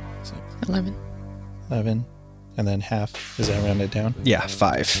 So 11. 11. And then half. Is that rounded down? Yeah,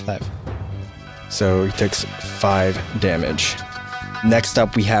 5. 5. So he takes 5 damage. Next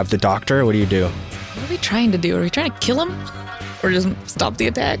up, we have the doctor. What do you do? What are we trying to do? Are we trying to kill him? Or just stop the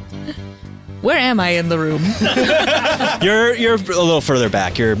attack? Where am I in the room? You're a little further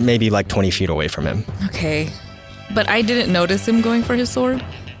back. You're maybe like 20 feet away from him. Okay. But I didn't notice him going for his sword.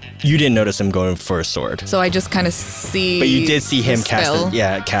 You didn't notice him going for a sword. So I just kind of see. But you did see him spell.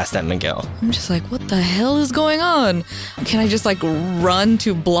 cast at Miguel. I'm just like, what the hell is going on? Can I just like run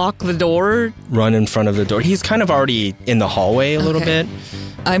to block the door? Run in front of the door. He's kind of already in the hallway a little bit.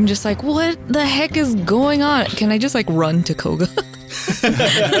 I'm just like, what the heck is going on? Can I just like run to Koga?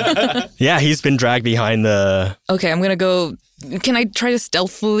 Yeah, he's been dragged behind the... Okay, I'm going to go. Can I try to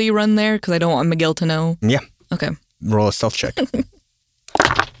stealthily run there? Because I don't want Miguel to know. Yeah. Okay. Roll a stealth check.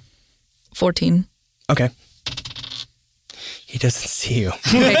 14. Okay. He doesn't see you.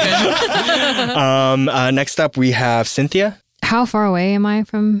 Okay, good. Next up, we have Cynthia. How far away am I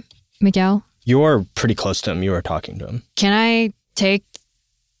from Miguel? You're pretty close to him. You were talking to him. Can I take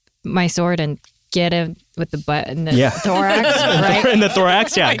my sword and get him with the butt in the thorax? Right? In the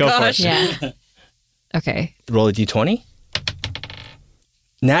thorax? Yeah, go for it. Yeah. Okay. Roll a d20.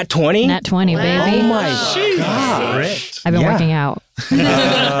 Nat 20? Nat 20, baby. Oh my God. I've been working out.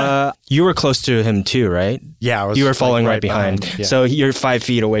 You were close to him too, right? Yeah, I was. You were following right behind. Yeah. So you're 5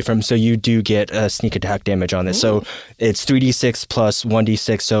 feet away from him, so you do get a sneak attack damage on this. So it's 3d6 plus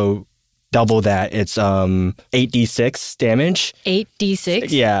 1d6, so double that. It's 8d6 damage.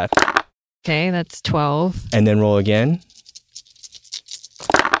 8d6? Yeah. Okay, that's 12. And then roll again.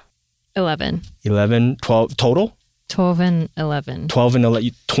 11. 11, 12 total? 12 and 11. 12 and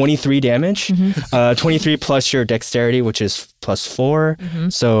 11, 23 damage. 23 plus your dexterity, which is plus 4.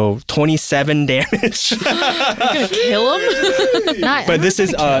 So 27 damage. You're gonna kill him? But this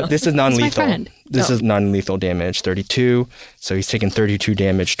is non-lethal. friend. This is non-lethal damage. 32. So he's taking 32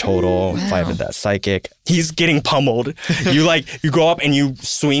 damage total. 5 of that psychic. He's getting pummeled. You go up and you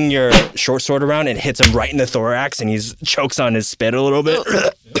swing your short sword around and hits him right in the thorax, and he chokes on his spit a little bit.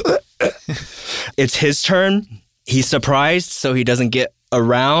 It's his turn. He's surprised, so he doesn't get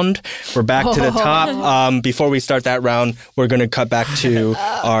around. We're back to the top. Before we start that round, we're going to cut back to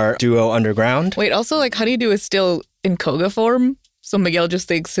our duo underground. Wait, also, like, Honeydew is still in Koga form, so Miguel just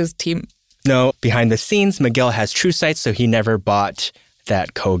thinks his team... No, behind the scenes, Miguel has true sight, so he never bought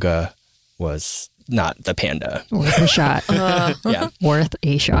that Koga was not the panda. Worth a shot. Yeah. Worth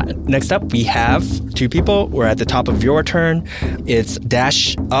a shot. Next up, we have 2 people. We're at the top of your turn. It's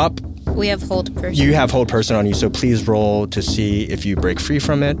dash up. We have hold person. You have hold person on you, so please roll to see if you break free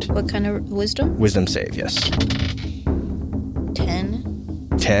from it. What kind of wisdom? Wisdom save, yes. 10.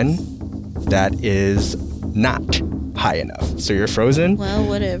 10. That is not high enough. So you're frozen. Well,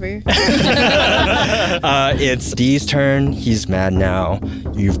 whatever. It's Dee's turn. He's mad now.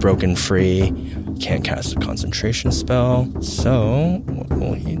 You've broken free. Can't cast a concentration spell. So what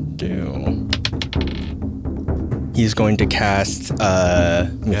will he do? He's going to cast... what are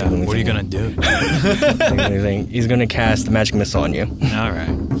you going to do? He's going to cast the magic missile on you. All right.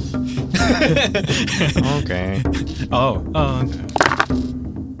 Okay. Oh, okay.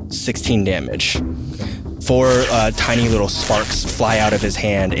 16 damage. 4 tiny little sparks fly out of his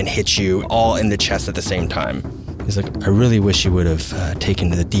hand and hit you all in the chest at the same time. He's like, I really wish you would have taken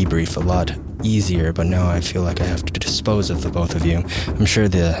the debrief a lot easier, but now I feel like I have to dispose of the both of you. I'm sure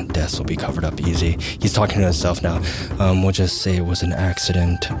the deaths will be covered up easy. He's talking to himself now. We'll just say it was an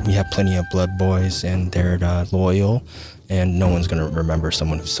accident. We have plenty of blood boys, and they're loyal, and no one's going to remember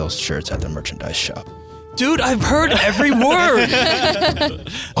someone who sells shirts at the merchandise shop. Dude, I've heard every word.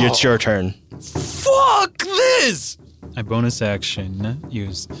 It's your turn. Fuck this! I bonus action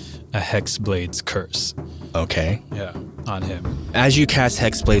use a Hexblade's Curse. Okay. Yeah, on him. As you cast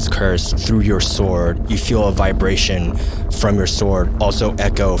Hexblade's Curse through your sword, you feel a vibration from your sword also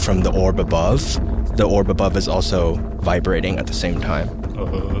echo from the orb above. The orb above is also vibrating at the same time.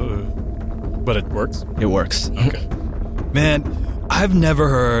 But it works? It works. Okay. Man, I've never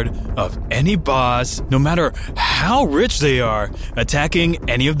heard of any boss, no matter how rich they are, attacking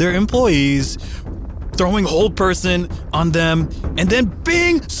any of their employees, throwing hold person on them, and then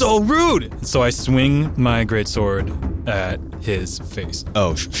being so rude. So I swing my greatsword at his face.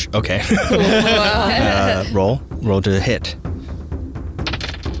 Oh, okay. Roll to hit.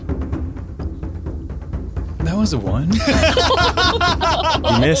 That was a 1.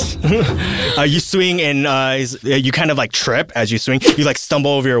 You miss. You swing and you kind of like trip as you swing. You like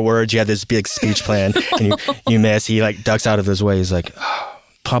stumble over your words. You have this big speech plan and you miss. He like ducks out of his way. He's like,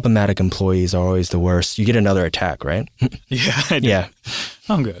 problematic employees are always the worst. You get another attack, right? Yeah, I do. Yeah.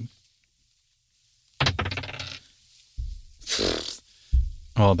 I'm good.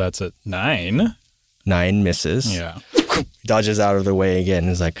 Well, that's a 9. 9 misses. Yeah. Dodges out of the way again.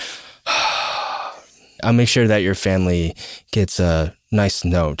 He's like, I'll make sure that your family gets a nice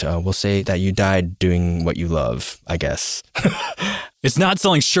note. We'll say that you died doing what you love, I guess. It's not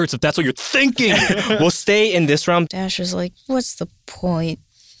selling shirts if that's what you're thinking. We'll stay in this round. Dash is like, what's the point?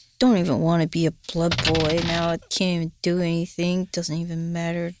 Don't even want to be a blood boy. Now I can't even do anything. Doesn't even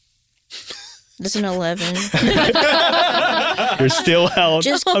matter. That's an 11. You're still held.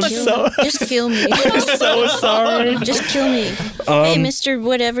 Just kill me. I'm so sorry. Just kill me. Hey, Mr.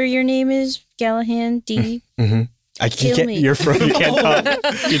 Whatever your name is, Gallahan D. Mm-hmm. Kill me. You can't talk.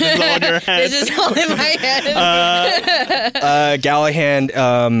 You just all in your head. This is all in my head.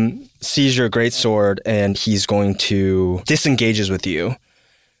 Gallahan sees your greatsword and he's going to disengages with you,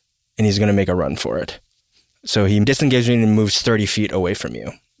 and he's going to make a run for it. So he disengages and moves 30 feet away from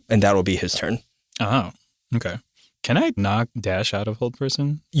you, and that will be his turn. Oh, okay. Can I knock Dash out of hold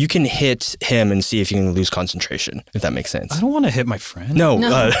person? You can hit him and see if you can lose concentration, if that makes sense. I don't want to hit my friend. No. You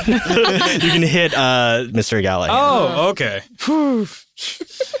can hit Mr. Gallahan. Oh, okay. Phew.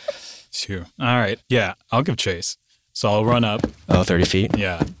 All right. Yeah, I'll give chase. So I'll run up. Oh, 30 feet?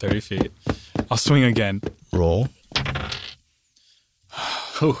 Yeah, 30 feet. I'll swing again. Roll.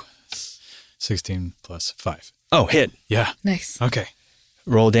 16 plus 5. Oh, hit. Yeah. Nice. Okay.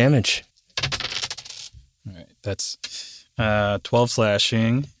 Roll damage. All right. That's 12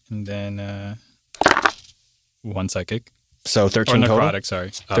 slashing and then 1 psychic. So 13 or total? necrotic, sorry.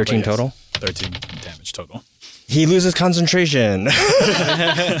 13 total? 13 damage total. He loses concentration.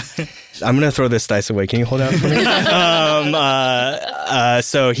 I'm going to throw this dice away. Can you hold out for me?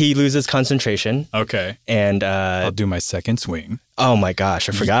 So he loses concentration. Okay. And I'll do my second swing. Oh my gosh,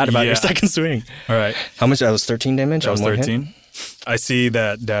 I forgot about your second swing. All right. How much? That was 13 damage? That was on 13. Hit? I see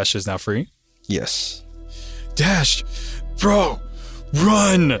that Dash is now free. Yes. Dash, bro,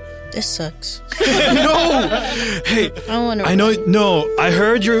 run. This sucks. No. Hey, I know. No, I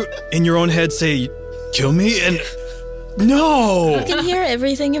heard you in your own head say, kill me, and no. You can hear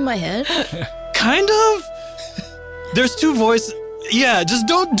everything in my head. Kind of. There's 2 voices. Yeah, just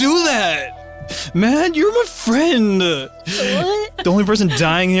don't do that. Man, you're my friend. What? The only person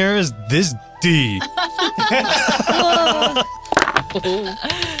dying here is this D.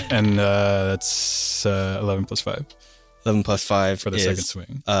 And that's 11 plus 5. 11 plus 5 for the second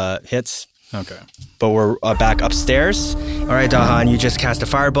swing. Hits. Okay. But we're back upstairs. All right, Dahan, you just cast a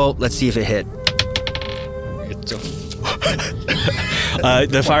firebolt. Let's see if it hit.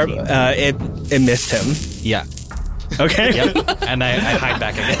 The fire, it missed him. Yeah. Okay. Yep. And I hide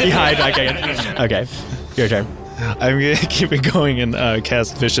back again. You hide back again. Okay. Your turn. I'm going to keep it going and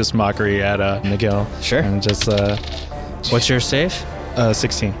cast Vicious Mockery at Miguel. Sure. And just... What's your save?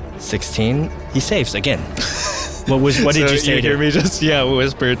 16. 16. He saves again. What did you say? You hear me just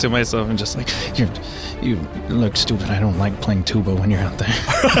whisper to myself and just like you look stupid. I don't like playing tuba when you're out there.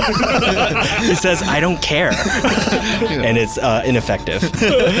 He says, I don't care. And it's ineffective.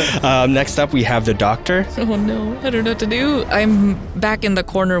 Next up, we have the doctor. Oh no, I don't know what to do. I'm back in the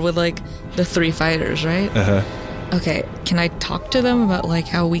corner with like the 3 fighters, right? Okay, can I talk to them about like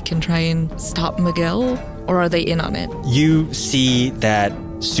how we can try and stop Miguel? Or are they in on it? You see that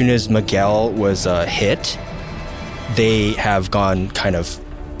as soon as Miguel was hit, they have gone kind of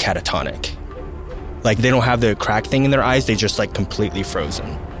catatonic. Like, they don't have the crack thing in their eyes. They just, like, completely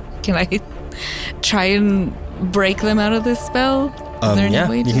frozen. Can I try and break them out of this spell? Is there any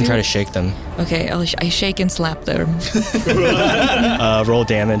way you can try to shake them. Okay, I shake and slap them. Roll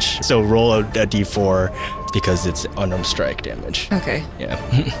damage. So roll a d4 because it's unarmed strike damage. Okay. Yeah.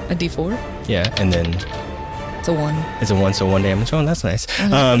 A d4? Yeah, and then... It's a 1. It's a 1, so 1 damage. Oh, that's nice.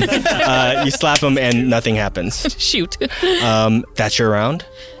 You slap them and nothing happens. Shoot. That's your round?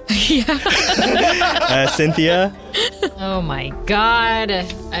 Yeah. Cynthia? Oh my god.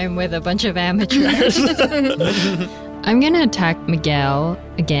 I'm with a bunch of amateurs. I'm gonna attack Miguel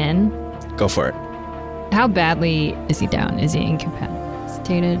again. Go for it. How badly is he down? Is he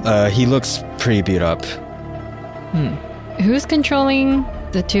incapacitated? He looks pretty beat up. Who's controlling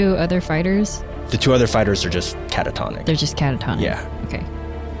the 2 other fighters? The 2 other fighters are just catatonic. They're just catatonic? Yeah. Okay.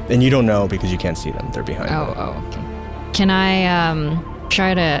 And you don't know because you can't see them. They're behind you. Oh, okay. Can I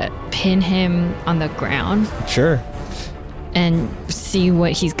try to pin him on the ground? Sure. And see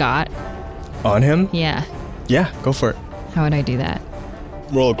what he's got? On him? Yeah. Yeah, go for it. How would I do that?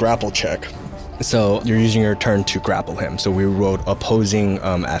 Roll a grapple check. So you're using your turn to grapple him. So we rolled opposing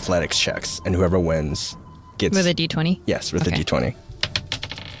athletics checks, and whoever wins gets... With a d20? Yes, with a d20.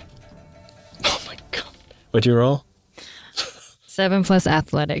 Oh my god. What'd you roll? 7 plus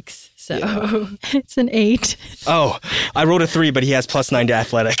athletics. So it's an 8. Oh, I rolled a 3, but he has +9 to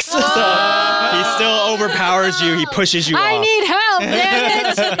athletics. So he still overpowers you. He pushes you I off. need help,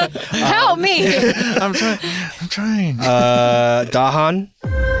 damn it! Help me! I'm trying. Dahan?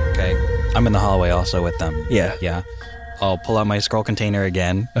 Okay. I'm in the hallway also with them. Yeah. Yeah. I'll pull out my scroll container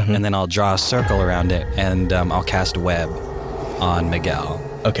again, and then I'll draw a circle around it, and I'll cast web on Miguel.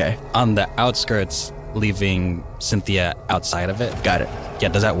 Okay. On the outskirts, leaving Cynthia outside of it. Got it. Yeah,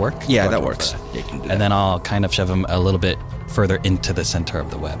 does that work? Yeah, that works. Yeah, and then I'll kind of shove him a little bit further into the center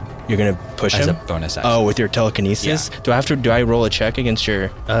of the web. You're going to push as him? As a bonus action. Oh, with your telekinesis? Yeah. Do I roll a check against your...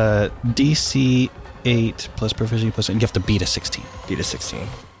 DC 8 plus proficiency plus... You have to beat a 16. Beat a 16.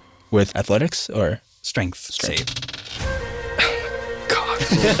 With athletics or? Strength. Save. God.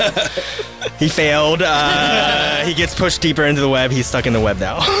 He failed. He gets pushed deeper into the web. He's stuck in the web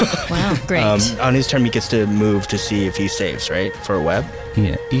now. Wow, great. On his turn, he gets to move to see if he saves, right? For a web?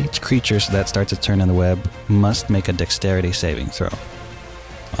 Yeah. Each creature that starts its turn on the web must make a dexterity saving throw.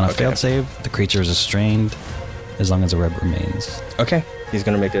 On a failed save, the creature is restrained as long as the web remains. Okay. He's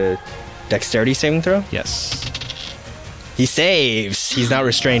going to make a dexterity saving throw? Yes. He saves. He's not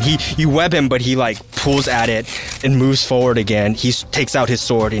restrained. You web him, but he like pulls at it and moves forward again. He takes out his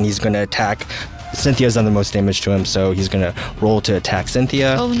sword and he's going to attack. Cynthia's done the most damage to him, so he's going to roll to attack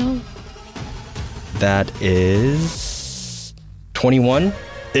Cynthia. Oh no. That is 21.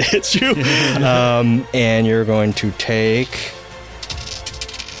 It hits you. And you're going to take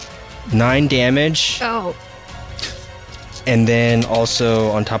 9 damage. Oh. And then also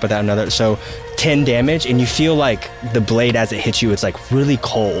on top of that another, so 10 damage, and you feel like the blade as it hits you, it's like really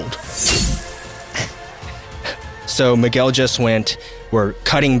cold. So Miguel just we're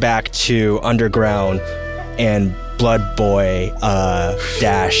cutting back to underground, and Blood Boy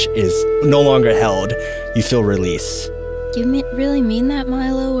Dash is no longer held. You feel release. You really mean that,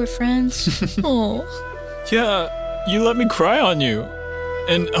 Milo? We're friends? Oh. Yeah, you let me cry on you.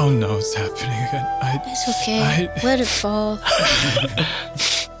 And oh no, it's happening again. It's okay. Let it fall.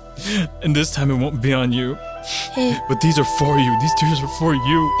 And this time it won't be on you. Hey. But these are for you. These tears are for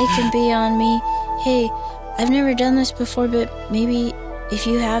you. It can be on me. Hey, I've never done this before, but maybe if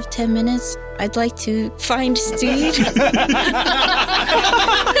you have 10 minutes, I'd like to find Steed.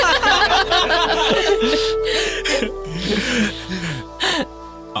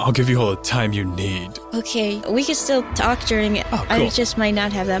 I'll give you all the time you need. Okay, we can still talk during it. Oh, cool. I just might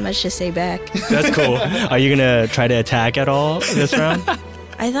not have that much to say back. That's cool. Are you going to try to attack at all this round?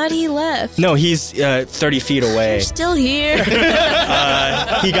 I thought he left. No, he's 30 feet away. You're still here.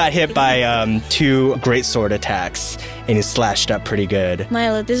 He got hit by 2 greatsword attacks, and he's slashed up pretty good.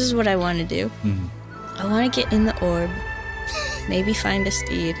 Milo, this is what I want to do. Mm-hmm. I want to get in the orb. Maybe find a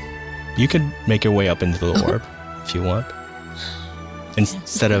Steed. You could make your way up into the orb if you want.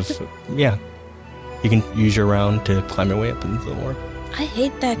 Instead of, yeah. You can use your round to climb your way up into the orb. I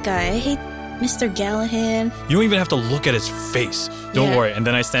hate that guy. I hate Mr. Gallahan. You don't even have to look at his face. Don't worry. And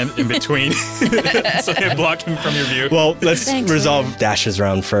then I stand in between so I block him from your view. Well, let's resolve Dash's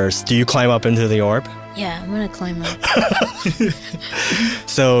round first. Do you climb up into the orb? Yeah, I'm going to climb up.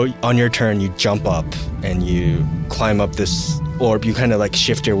 So on your turn, you jump up and you climb up this orb. You kind of like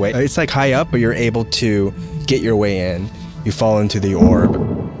shift your way. It's like high up, but you're able to get your way in. You fall into the orb.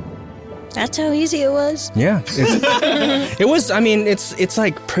 That's how easy it was. Yeah. It was, I mean, it's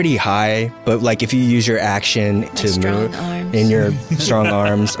like pretty high, but like if you use your action to move in your strong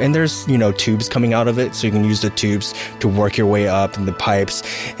arms, and there's, tubes coming out of it, so you can use the tubes to work your way up and the pipes,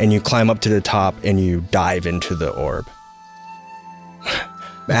 and you climb up to the top and you dive into the orb.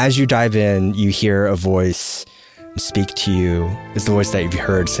 As you dive in, you hear a voice speak to you. It's the voice that you've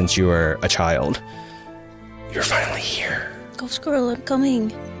heard since you were a child. You're finally here. Go squirrel, I'm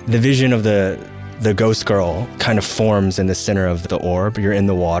coming. The vision of the ghost girl kind of forms in the center of the orb. You're in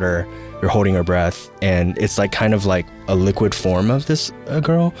the water, you're holding her breath, and it's like kind of like a liquid form of this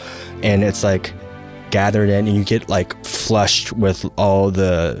girl, and it's like gathered in, and you get like flushed with all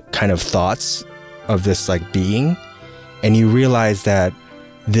the kind of thoughts of this like being, and you realize that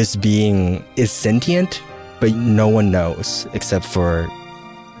this being is sentient, but no one knows except for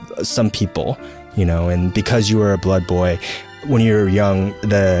some people, and because you were a blood boy, when you were young,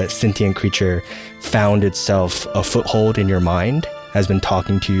 the sentient creature found itself a foothold in your mind, has been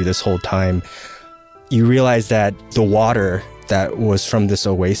talking to you this whole time. You realize that the water that was from this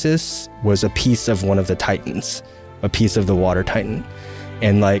oasis was a piece of one of the titans, a piece of the water titan.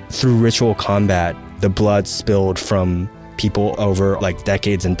 And like through ritual combat, the blood spilled from people over like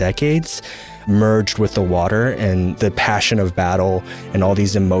decades and decades merged with the water, and the passion of battle and all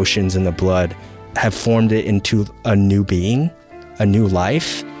these emotions in the blood have formed it into a new being, a new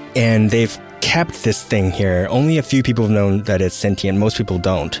life. And they've kept this thing here. Only a few people have known that it's sentient. Most people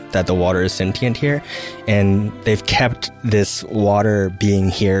don't, that the water is sentient here. And they've kept this water being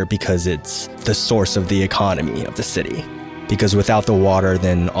here because it's the source of the economy of the city. Because without the water,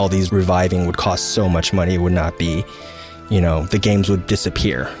 then all these reviving would cost so much money. It would not be, the games would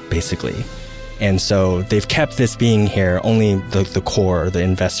disappear, basically. And so they've kept this being here. Only the core, the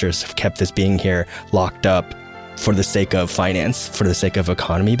investors, have kept this being here locked up for the sake of finance, for the sake of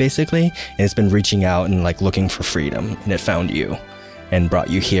economy, basically. And it's been reaching out and like looking for freedom. And it found you and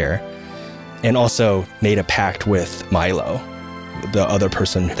brought you here. And also made a pact with Milo, the other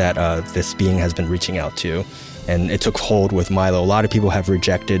person that this being has been reaching out to. And it took hold with Milo. A lot of people have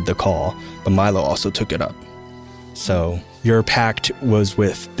rejected the call, but Milo also took it up. So your pact was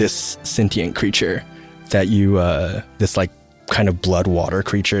with this sentient creature that you, this like kind of blood water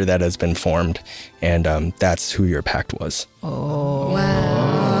creature that has been formed. And that's who your pact was. Oh,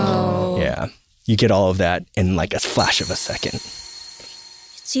 wow. Yeah. You get all of that in like a flash of a second.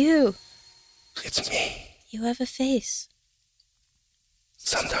 It's you. It's me. You have a face.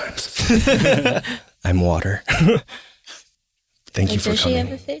 Sometimes. I'm water. Thank you for coming. Does she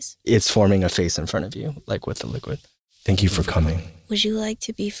have a face? It's forming a face in front of you, like with the liquid. Thank you for coming. Would you like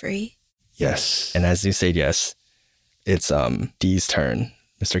to be free? Yes. And as you say yes, it's Dee's turn,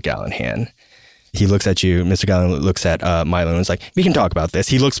 Mr. Gallahan. He looks at you. Mr. Gallahan looks at Milo and is like, we can talk about this.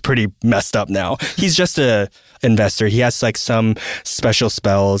 He looks pretty messed up now. He's just a investor. He has like some special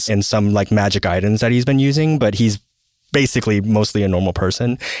spells and some like magic items that he's been using, but he's basically mostly a normal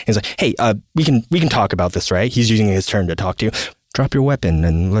person. He's like, hey, we can talk about this, right? He's using his turn to talk to you. Drop your weapon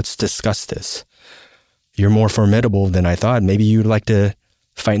and let's discuss this. You're more formidable than I thought. Maybe you'd like to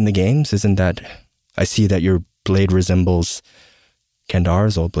fight in the games? Isn't that... I see that your blade resembles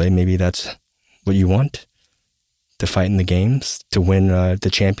Kandara's old blade. Maybe that's what you want? To fight in the games? To win the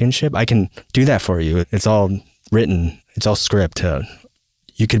championship? I can do that for you. It's all written. It's all script.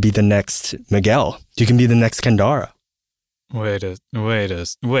 You could be the next Miguel. You can be the next Kandara. Wait a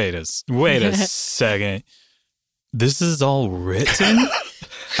second. This is all written?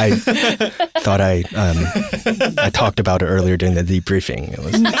 I thought I talked about it earlier during the debriefing. It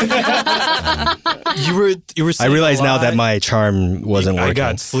was, you were saying I realize now that my charm wasn't working. I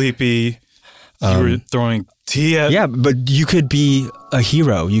got sleepy. You were throwing tea at... Yeah, but you could be a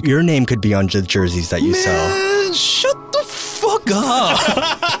hero. Your name could be on the jerseys that you sell. Shut the fuck up.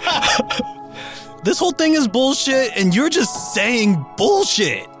 This whole thing is bullshit, and you're just saying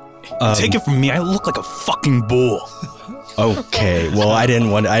bullshit. Take it from me, I look like a fucking bull. Okay, well, I didn't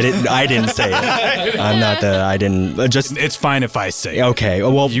say it. I'm not the, I didn't, just... It's fine if I say it. Okay,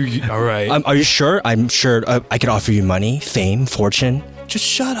 well... all right. Are you sure? I'm sure I could offer you money, fame, fortune. Just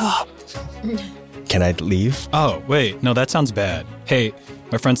shut up. can I leave? Oh, wait. No, that sounds bad. Hey,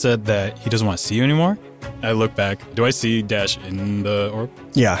 my friend said that he doesn't want to see you anymore. I look back. Do I see Dash in the orb?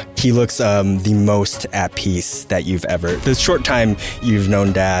 Yeah, he looks the most at peace that you've ever. The short time you've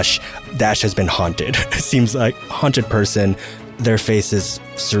known Dash has been haunted. It seems like a haunted person. Their face is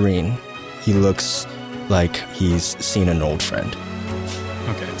serene. He looks like he's seen an old friend.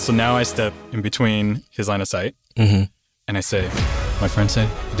 Okay, so now I step in between his line of sight, Mm-hmm. and I say, my friend said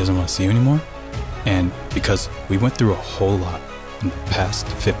he doesn't want to see you anymore, and because we went through a whole lot in the past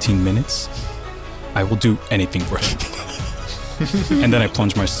 15 minutes, I will do anything for him. And then I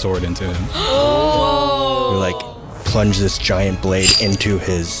plunge my sword into him. You like plunge this giant blade into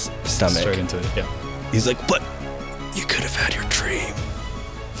his stomach. Straight into it, yeah. He's like, but you could have had your dream.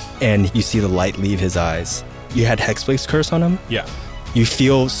 And you see the light leave his eyes. You had Hexblade's curse on him? Yeah. You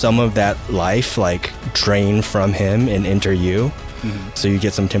feel some of that life like drain from him and enter you. Mm-hmm. So you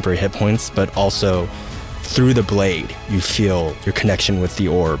get some temporary hit points, but also through the blade, you feel your connection with the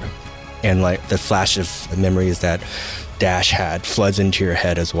orb. And like the flash of memories that Dash had floods into your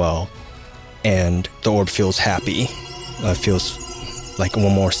head as well. And the orb feels happy, feels like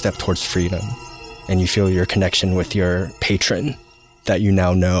one more step towards freedom. And you feel your connection with your patron that you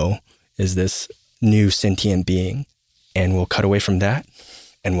now know is this new sentient being. And we'll cut away from that,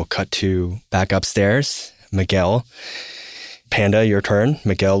 and we'll cut to back upstairs. Miguel, Panda, your turn.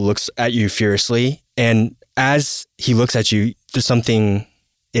 Miguel looks at you furiously, and as he looks at you, there's something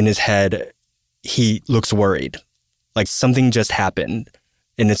in his head. He looks worried, like something just happened.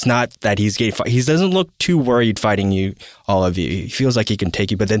 And it's not that he's getting he doesn't look too worried fighting you, all of you. He feels like he can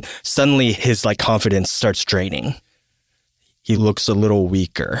take you, but then suddenly his like confidence starts draining. He looks a little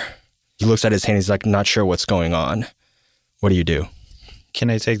weaker. He looks at his hand. He's like, not sure what's going on. What do you do? Can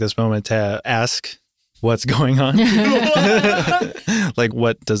I take this moment to ask what's going on? Like,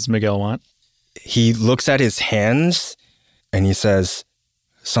 what does Miguel want? He looks at his hands and he says,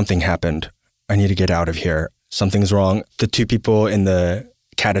 something happened. I need to get out of here. Something's wrong. The two people in the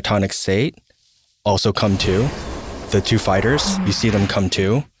catatonic state also come to. The two fighters, you see them come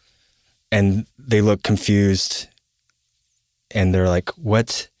to. And they look confused. And they're like,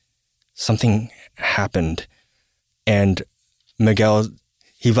 what? Something happened. And Miguel,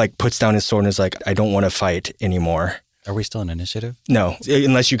 he like puts down his sword and is like, I don't want to fight anymore. Are we still in initiative? No,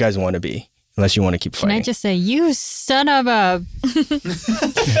 unless you guys want to be. Unless you want to keep fighting. Can I just say, you son of a...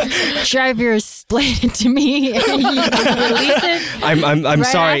 drive your blade into me and you release it? I'm right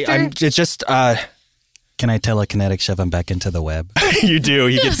sorry. after? It's just... Can I telekinetic shove him back into the web? You do.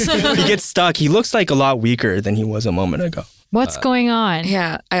 He gets stuck. He looks like a lot weaker than he was a moment ago. What's going on?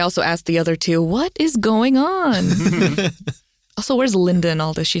 Yeah, I also asked the other two, what is going on? Also, where's Linda and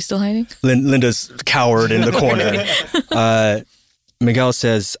all this? She's still hiding? Linda's cowered in the corner. Miguel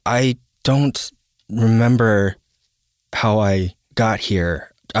says, I don't remember how I got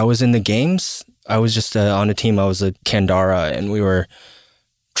here. I was in the games. I was just on a team. I was a Kandara, and we were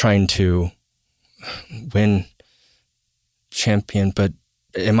trying to win champion. But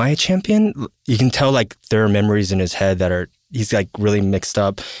am I a champion? You can tell like there are memories in his head that are, he's like really mixed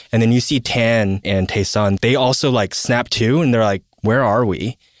up. And then you see Tan and Taesan. They also like snap too, and they're like, where are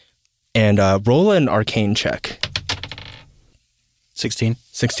we? And roll an arcane check. 16.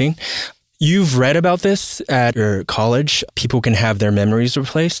 You've read about this at your college. People can have their memories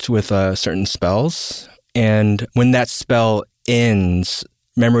replaced with certain spells. And when that spell ends,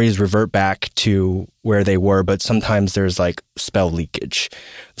 memories revert back to where they were, but sometimes there's like spell leakage.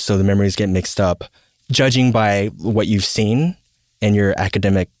 So the memories get mixed up. Judging by what you've seen and your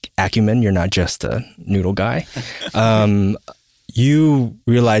academic acumen, you're not just a noodle guy. You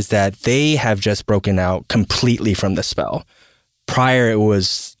realize that they have just broken out completely from the spell. Prior,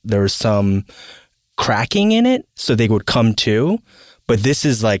 there was some cracking in it, so they would come to. But this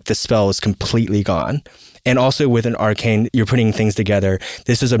is like the spell is completely gone. And also with an arcane, you're putting things together.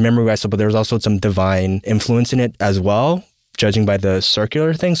 This is a memory wrestle, but there's also some divine influence in it as well, judging by the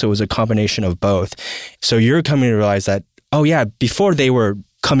circular thing. So it was a combination of both. So you're coming to realize that, oh yeah, before they were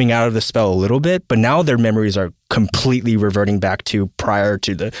coming out of the spell a little bit, but now their memories are completely reverting back to prior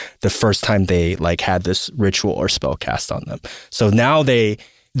to the first time they like had this ritual or spell cast on them. So now they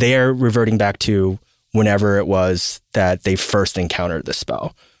are reverting back to whenever it was that they first encountered the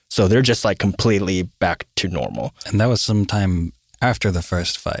spell. So they're just like completely back to normal. And that was sometime after the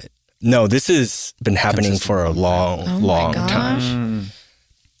first fight. No, this has been happening for a long time.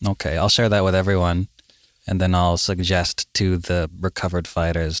 Okay, I'll share that with everyone. And then I'll suggest to the recovered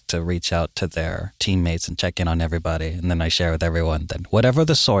fighters to reach out to their teammates and check in on everybody. And then I share with everyone that whatever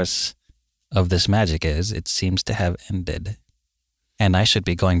the source of this magic is, it seems to have ended. and I should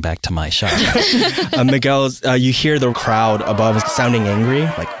be going back to my shop. Miguel's, you hear the crowd above sounding angry.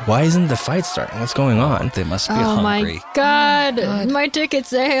 Like, why isn't the fight starting? What's going on? They must be hungry. My God, my ticket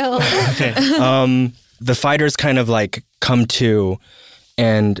sale. Okay. The fighters kind of like come to,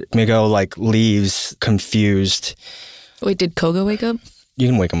 and Miguel like leaves confused. Wait, did Koga wake up? You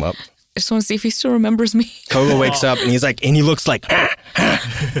can wake him up. I just want to see if he still remembers me. Koga wakes up and he's like, and he looks like,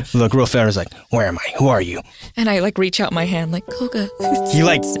 look real fair. He's like, where am I? Who are you? And I like reach out my hand like, Koga, he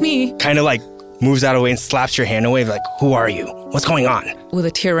like it's me. Kind of like moves out of the way and slaps your hand away. Like, who are you? What's going on? With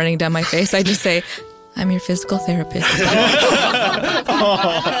a tear running down my face, I just say, I'm your physical therapist.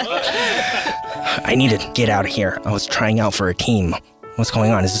 I need to get out of here. I was trying out for a team. What's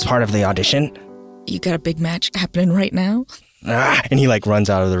going on? Is this part of the audition? You got a big match happening right now? And he like runs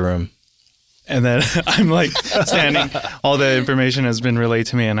out of the room. And then I'm like standing, all the information has been relayed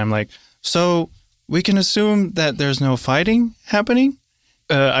to me, and I'm like, so we can assume that there's no fighting happening?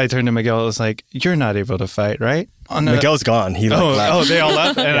 I turned to Miguel, I was like, you're not able to fight, right? Miguel's gone. He like left. Oh, they all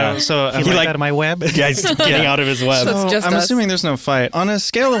left? And so I'm he like out of my web? Yeah, he's getting out of his web. So I'm assuming there's no fight. On a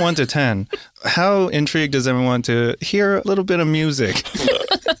scale of 1 to 10, how intrigued is everyone to hear a little bit of music?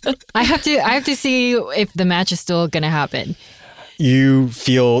 I have to see if the match is still going to happen. You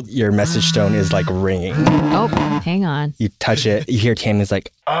feel your message stone is like ringing. Oh, hang on. You touch it. You hear Tammy's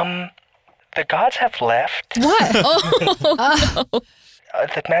like, the gods have left. What? Oh, no.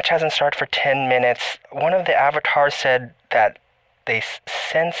 The match hasn't started for 10 minutes. One of the avatars said that they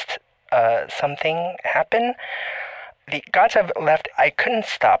sensed something happen. The gods have left. I couldn't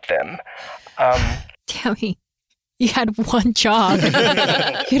stop them. Tammy, you had one job.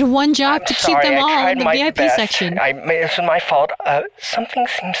 You had one job to keep them all in the VIP section. It's my fault. Something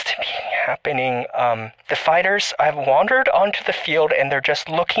seems to be happening. The fighters have wandered onto the field and they're just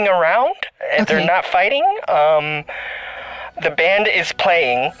looking around. And they're not fighting. The band is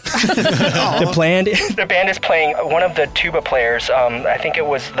playing. The band is playing. One of the tuba players, I think it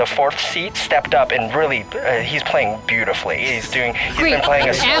was the fourth seat, stepped up and really, he's playing beautifally. He's been playing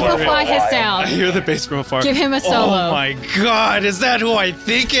a solo. Amplify his sound. I hear the bass from afar. Give him a solo. Oh my God, is that who I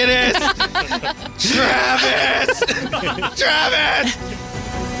think it is? Travis! Travis!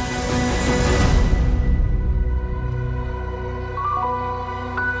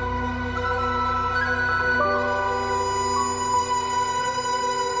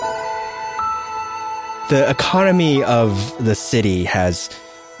 The economy of the city has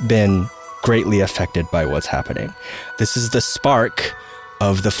been greatly affected by what's happening. This is the spark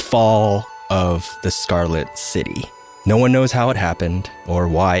of the fall of the Scarlet City. No one knows how it happened or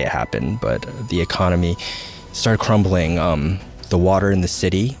why it happened, but the economy started crumbling. The water in the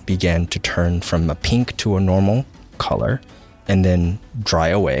city began to turn from a pink to a normal color and then dry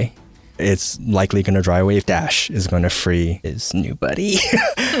away. It's likely going to dry away if Dash is going to free his new buddy.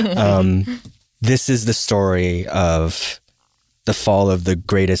 This is the story of the fall of the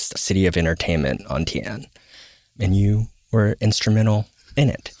greatest city of entertainment on Tian. And you were instrumental in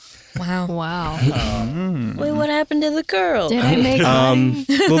it. Wow. Wait, what happened to the girl? Did I make money?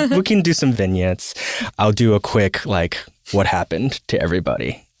 We can do some vignettes. I'll do a quick, what happened to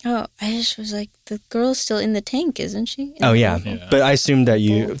everybody. Oh, I just was like, the girl's still in the tank, isn't she? Oh, yeah. But I assumed that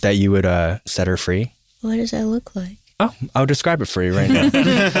you would set her free. What does that look like? Oh, I'll describe it for you right now.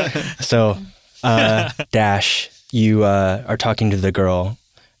 So... Dash, you are talking to the girl,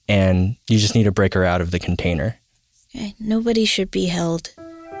 and you just need to break her out of the container. Okay. Nobody should be held.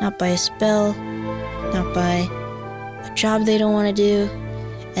 Not by a spell, not by a job they don't want to do,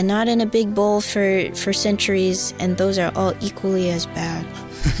 and not in a big bowl for centuries, and those are all equally as bad.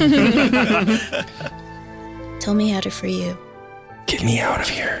 Tell me how to free you. Get me out of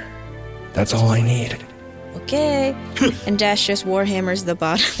here. That's all I need. Okay. And Dash just warhammers the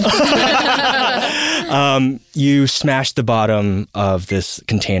bottom. You smash the bottom of this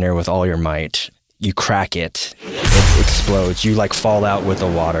container with all your might. You crack it. It explodes. You fall out with the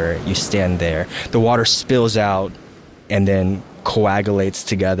water. You stand there. The water spills out and then coagulates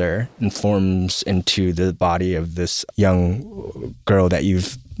together and forms into the body of this young girl that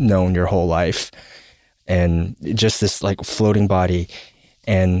you've known your whole life. And just this floating body.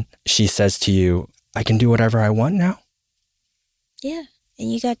 And she says to you, I can do whatever I want now? Yeah,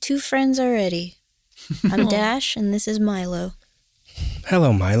 and you got 2 friends already. I'm Dash, and this is Milo.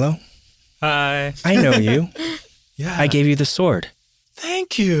 Hello, Milo. Hi. I know you. Yeah. I gave you the sword.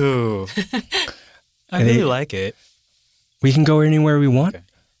 Thank you. I really like it. We can go anywhere we want? Okay.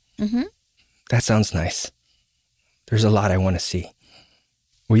 Mm-hmm. That sounds nice. There's a lot I want to see.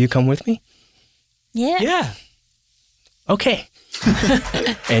 Will you come with me? Yeah. Yeah. Okay.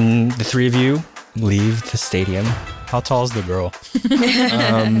 And the 3 of you leave the stadium. How tall is the girl?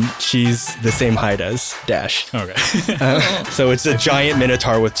 She's the same height as Dash. Okay. So it's a giant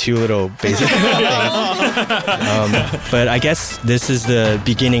minotaur with two little basic things. But I guess this is the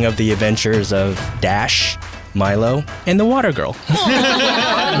beginning of the adventures of Dash, Milo, and the water girl.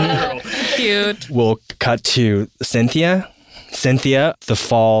 Cute. We'll cut to Cynthia. Cynthia, the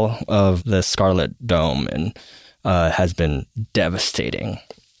fall of the Scarlet Dome and has been devastating.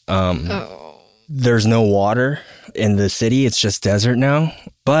 There's no water in the city. It's just desert now.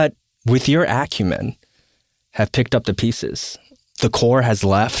 But with your acumen, have picked up the pieces. The core has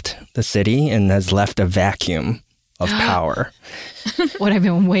left the city and has left a vacuum of power. What I've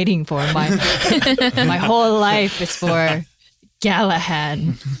been waiting for my whole life is for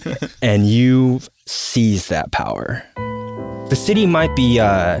Galahad. And you seize that power. The city might be,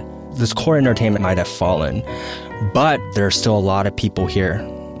 this core entertainment might have fallen, but there's still a lot of people here.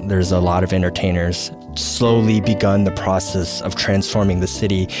 There's a lot of entertainers. Slowly begun the process of transforming the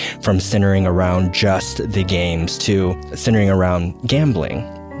city from centering around just the games to centering around gambling.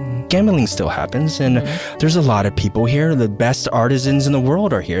 Gambling still happens, and there's a lot of people here. The best artisans in the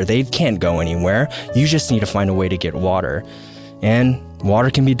world are here. They can't go anywhere. You just need to find a way to get water. And water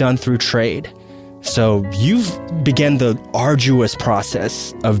can be done through trade. So you've begun the arduous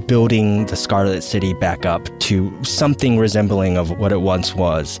process of building the Scarlet City back up to something resembling of what it once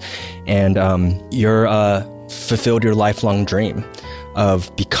was. And you're fulfilled your lifelong dream of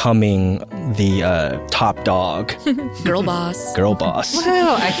becoming the top dog. Girl boss. Girl boss. Woo!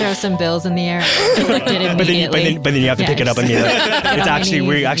 I throw some bills in the air. Collect it immediately. But then you have to pick it up immediately.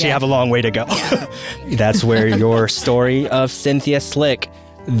 We actually have a long way to go. That's where your story of Cynthia Slick,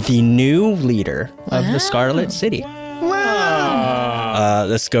 the new leader of the Scarlet City. Wow.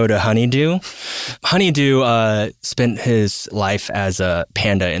 Let's go to Honeydew. Honeydew spent his life as a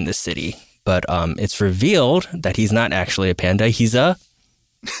panda in the city, but it's revealed that he's not actually a panda. He's a...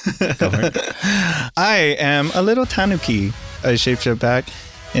 Go for it. I am a little tanuki. I shapeshift back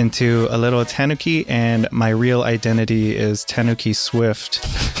into a little tanuki, and my real identity is Tanuki Swift,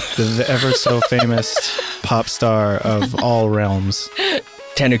 the ever so famous pop star of all realms.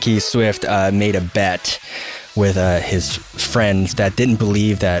 Tanuki Swift made a bet with his friends that didn't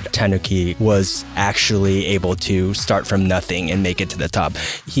believe that Tanuki was actually able to start from nothing and make it to the top.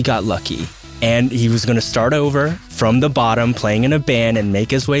 He got lucky. And he was going to start over from the bottom, playing in a band and make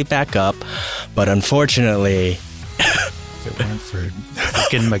his way back up. But unfortunately... If it weren't for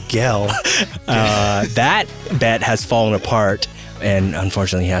fucking Miguel... that bet has fallen apart. And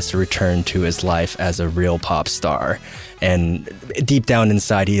unfortunately, he has to return to his life as a real pop star. And deep down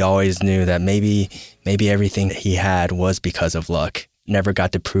inside, he always knew that maybe everything that he had was because of luck. Never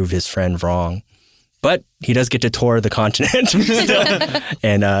got to prove his friend wrong. But he does get to tour the continent still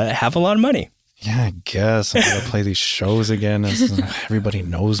and have a lot of money. Yeah, I guess. I'm going to play these shows again. Everybody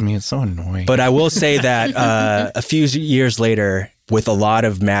knows me. It's so annoying. But I will say that a few years later, with a lot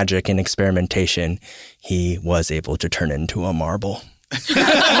of magic and experimentation, he was able to turn into a marble. Just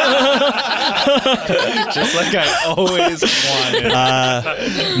like I always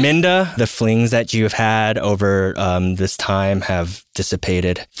wanted. Minda, the flings that you've had over this time have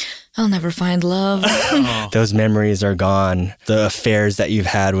dissipated. I'll never find love. Those memories are gone. The affairs that you've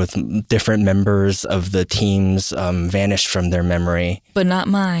had with different members of the teams vanished from their memory. But not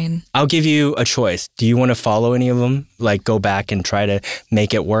mine. I'll give you a choice. Do you want to follow any of them? Like go back and try to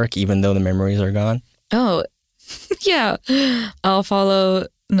make it work even though the memories are gone? Oh, yeah. I'll follow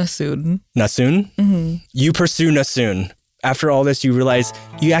Nasun. Nasun? Mm-hmm. You pursue Nasun. After all this, you realize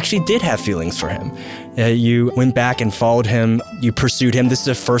you actually did have feelings for him. You went back and followed him. You pursued him. This is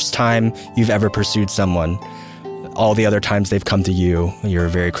the first time you've ever pursued someone. All the other times they've come to you. You're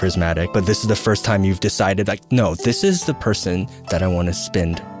very charismatic. But this is the first time you've decided, like, no, this is the person that I want to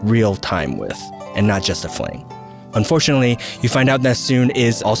spend real time with and not just a fling. Unfortunately, you find out Nasun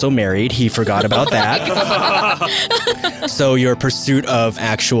is also married. He forgot about that. So your pursuit of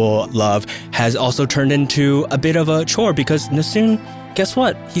actual love has also turned into a bit of a chore because Nasun, guess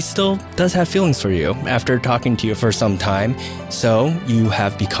what? He still does have feelings for you after talking to you for some time. So you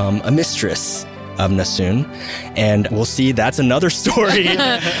have become a mistress of Nasun. And we'll see, that's another story.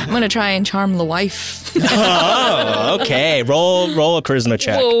 I'm going to try and charm the wife. Oh, okay. Roll a charisma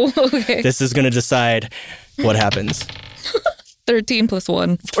check. Whoa, okay. This is going to decide what happens. 13 plus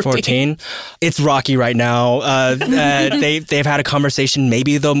 1. 14. It's rocky right now. They've had a conversation.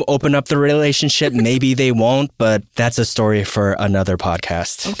 Maybe they'll open up the relationship. Maybe they won't. But that's a story for another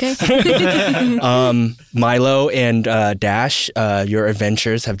podcast. Okay. Milo and Dash, your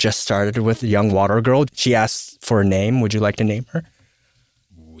adventures have just started with the young water girl. She asked for a name. Would you like to name her?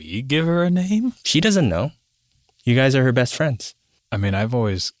 we give her a name? She doesn't know. You guys are her best friends. I mean, I've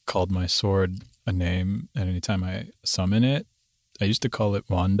always called my sword a name, and anytime I summon it, I used to call it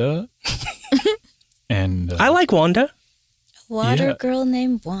Wanda. And I like Wanda. Water girl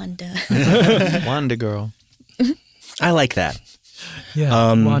named Wanda. Wanda girl. I like that. Yeah,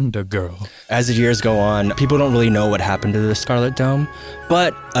 Wanda girl. As the years go on, people don't really know what happened to the Scarlet Dome,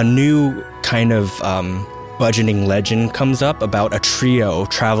 but a new kind of budgeting legend comes up about a trio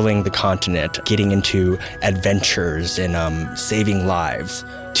traveling the continent, getting into adventures and saving lives.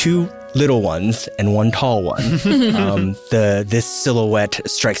 2 little ones and 1 tall one. This silhouette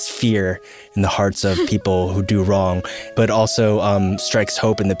strikes fear in the hearts of people who do wrong, but also strikes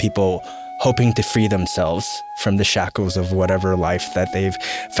hope in the people hoping to free themselves from the shackles of whatever life that they've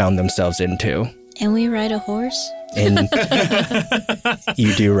found themselves into. And we ride a horse? And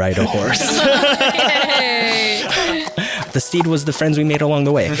you do ride a horse. The steed was the friends we made along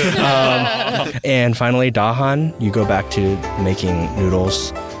the way. And finally, Dahan, you go back to making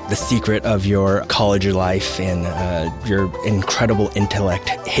noodles. The secret of your college life and your incredible intellect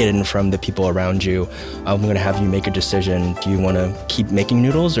hidden from the people around you. I'm going to have you make a decision. Do you want to keep making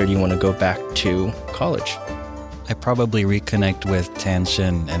noodles or do you want to go back to college? I probably reconnect with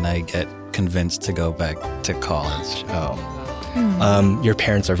Tanshin and I get convinced to go back to college. Your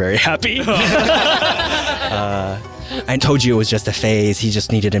parents are very happy. I told you it was just a phase. He just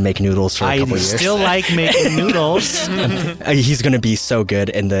needed to make noodles for a couple years. I still like making noodles. He's going to be so good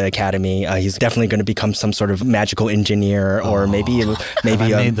in the academy. He's definitely going to become some sort of magical engineer or maybe a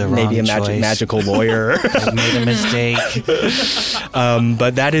magical lawyer. I made a mistake.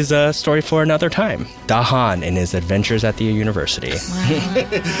 But that is a story for another time. Dahan and his adventures at the university.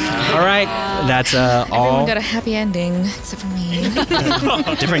 Wow. All right, that's all. Everyone got a happy ending except for me.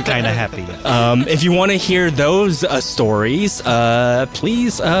 Different kind of happy. If you want to hear those stories,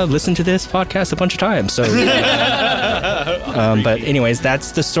 please listen to this podcast a bunch of times. So, but anyways,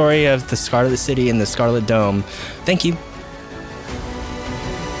 that's the story of the Scarlet City and the Scarlet Dome. Thank you.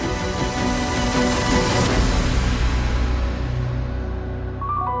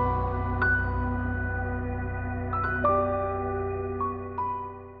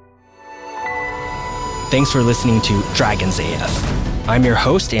 Thanks for listening to Dragons AF. I'm your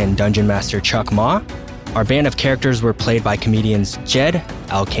host and Dungeon Master Chuck Ma. Our band of characters were played by comedians Jed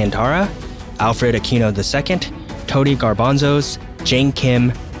Alcantara, Alfred Aquino II, Tony Garbanzos, Jane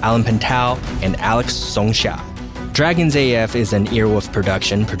Kim, Allyn Pintal, and Alex Song-Xia. Dragons AF is an Earwolf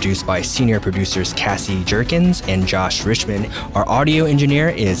production produced by senior producers Cassie Jerkins and Josh Richmond. Our audio engineer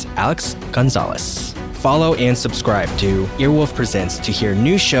is Alex Gonzalez. Follow and subscribe to Earwolf Presents to hear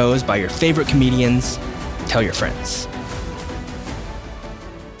new shows by your favorite comedians. Tell your friends.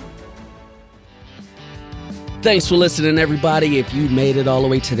 Thanks for listening, everybody. If you made it all the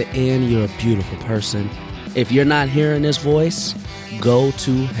way to the end, you're a beautiful person. If you're not hearing this voice, go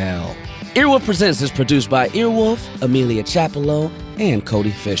to hell. Earwolf Presents is produced by Earwolf, Amelia Chapello, and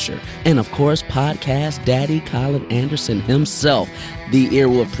Cody Fisher. And of course, podcast daddy Colin Anderson himself. The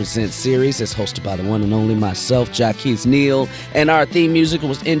Earwolf Presents series is hosted by the one and only myself, Jaquez Neal, and our theme music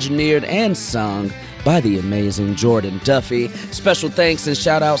was engineered and sung by the amazing Jordan Duffy. Special thanks and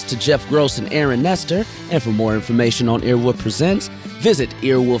shout outs to Jeff Gross and Aaron Nestor. And for more information on Earwolf Presents, visit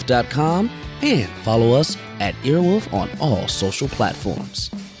earwolf.com and follow us at Earwolf on all social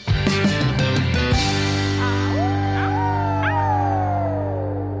platforms.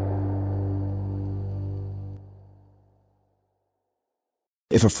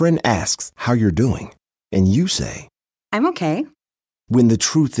 If a friend asks how you're doing, and you say, I'm okay. When the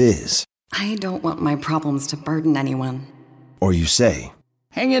truth is, I don't want my problems to burden anyone. Or you say,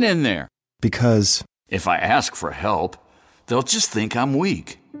 hang it in there. Because if I ask for help, they'll just think I'm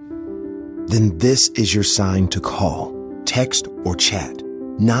weak. Then this is your sign to call, text, or chat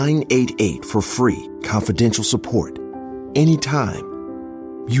 988 for free, confidential support. Anytime.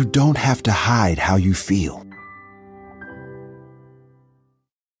 You don't have to hide how you feel.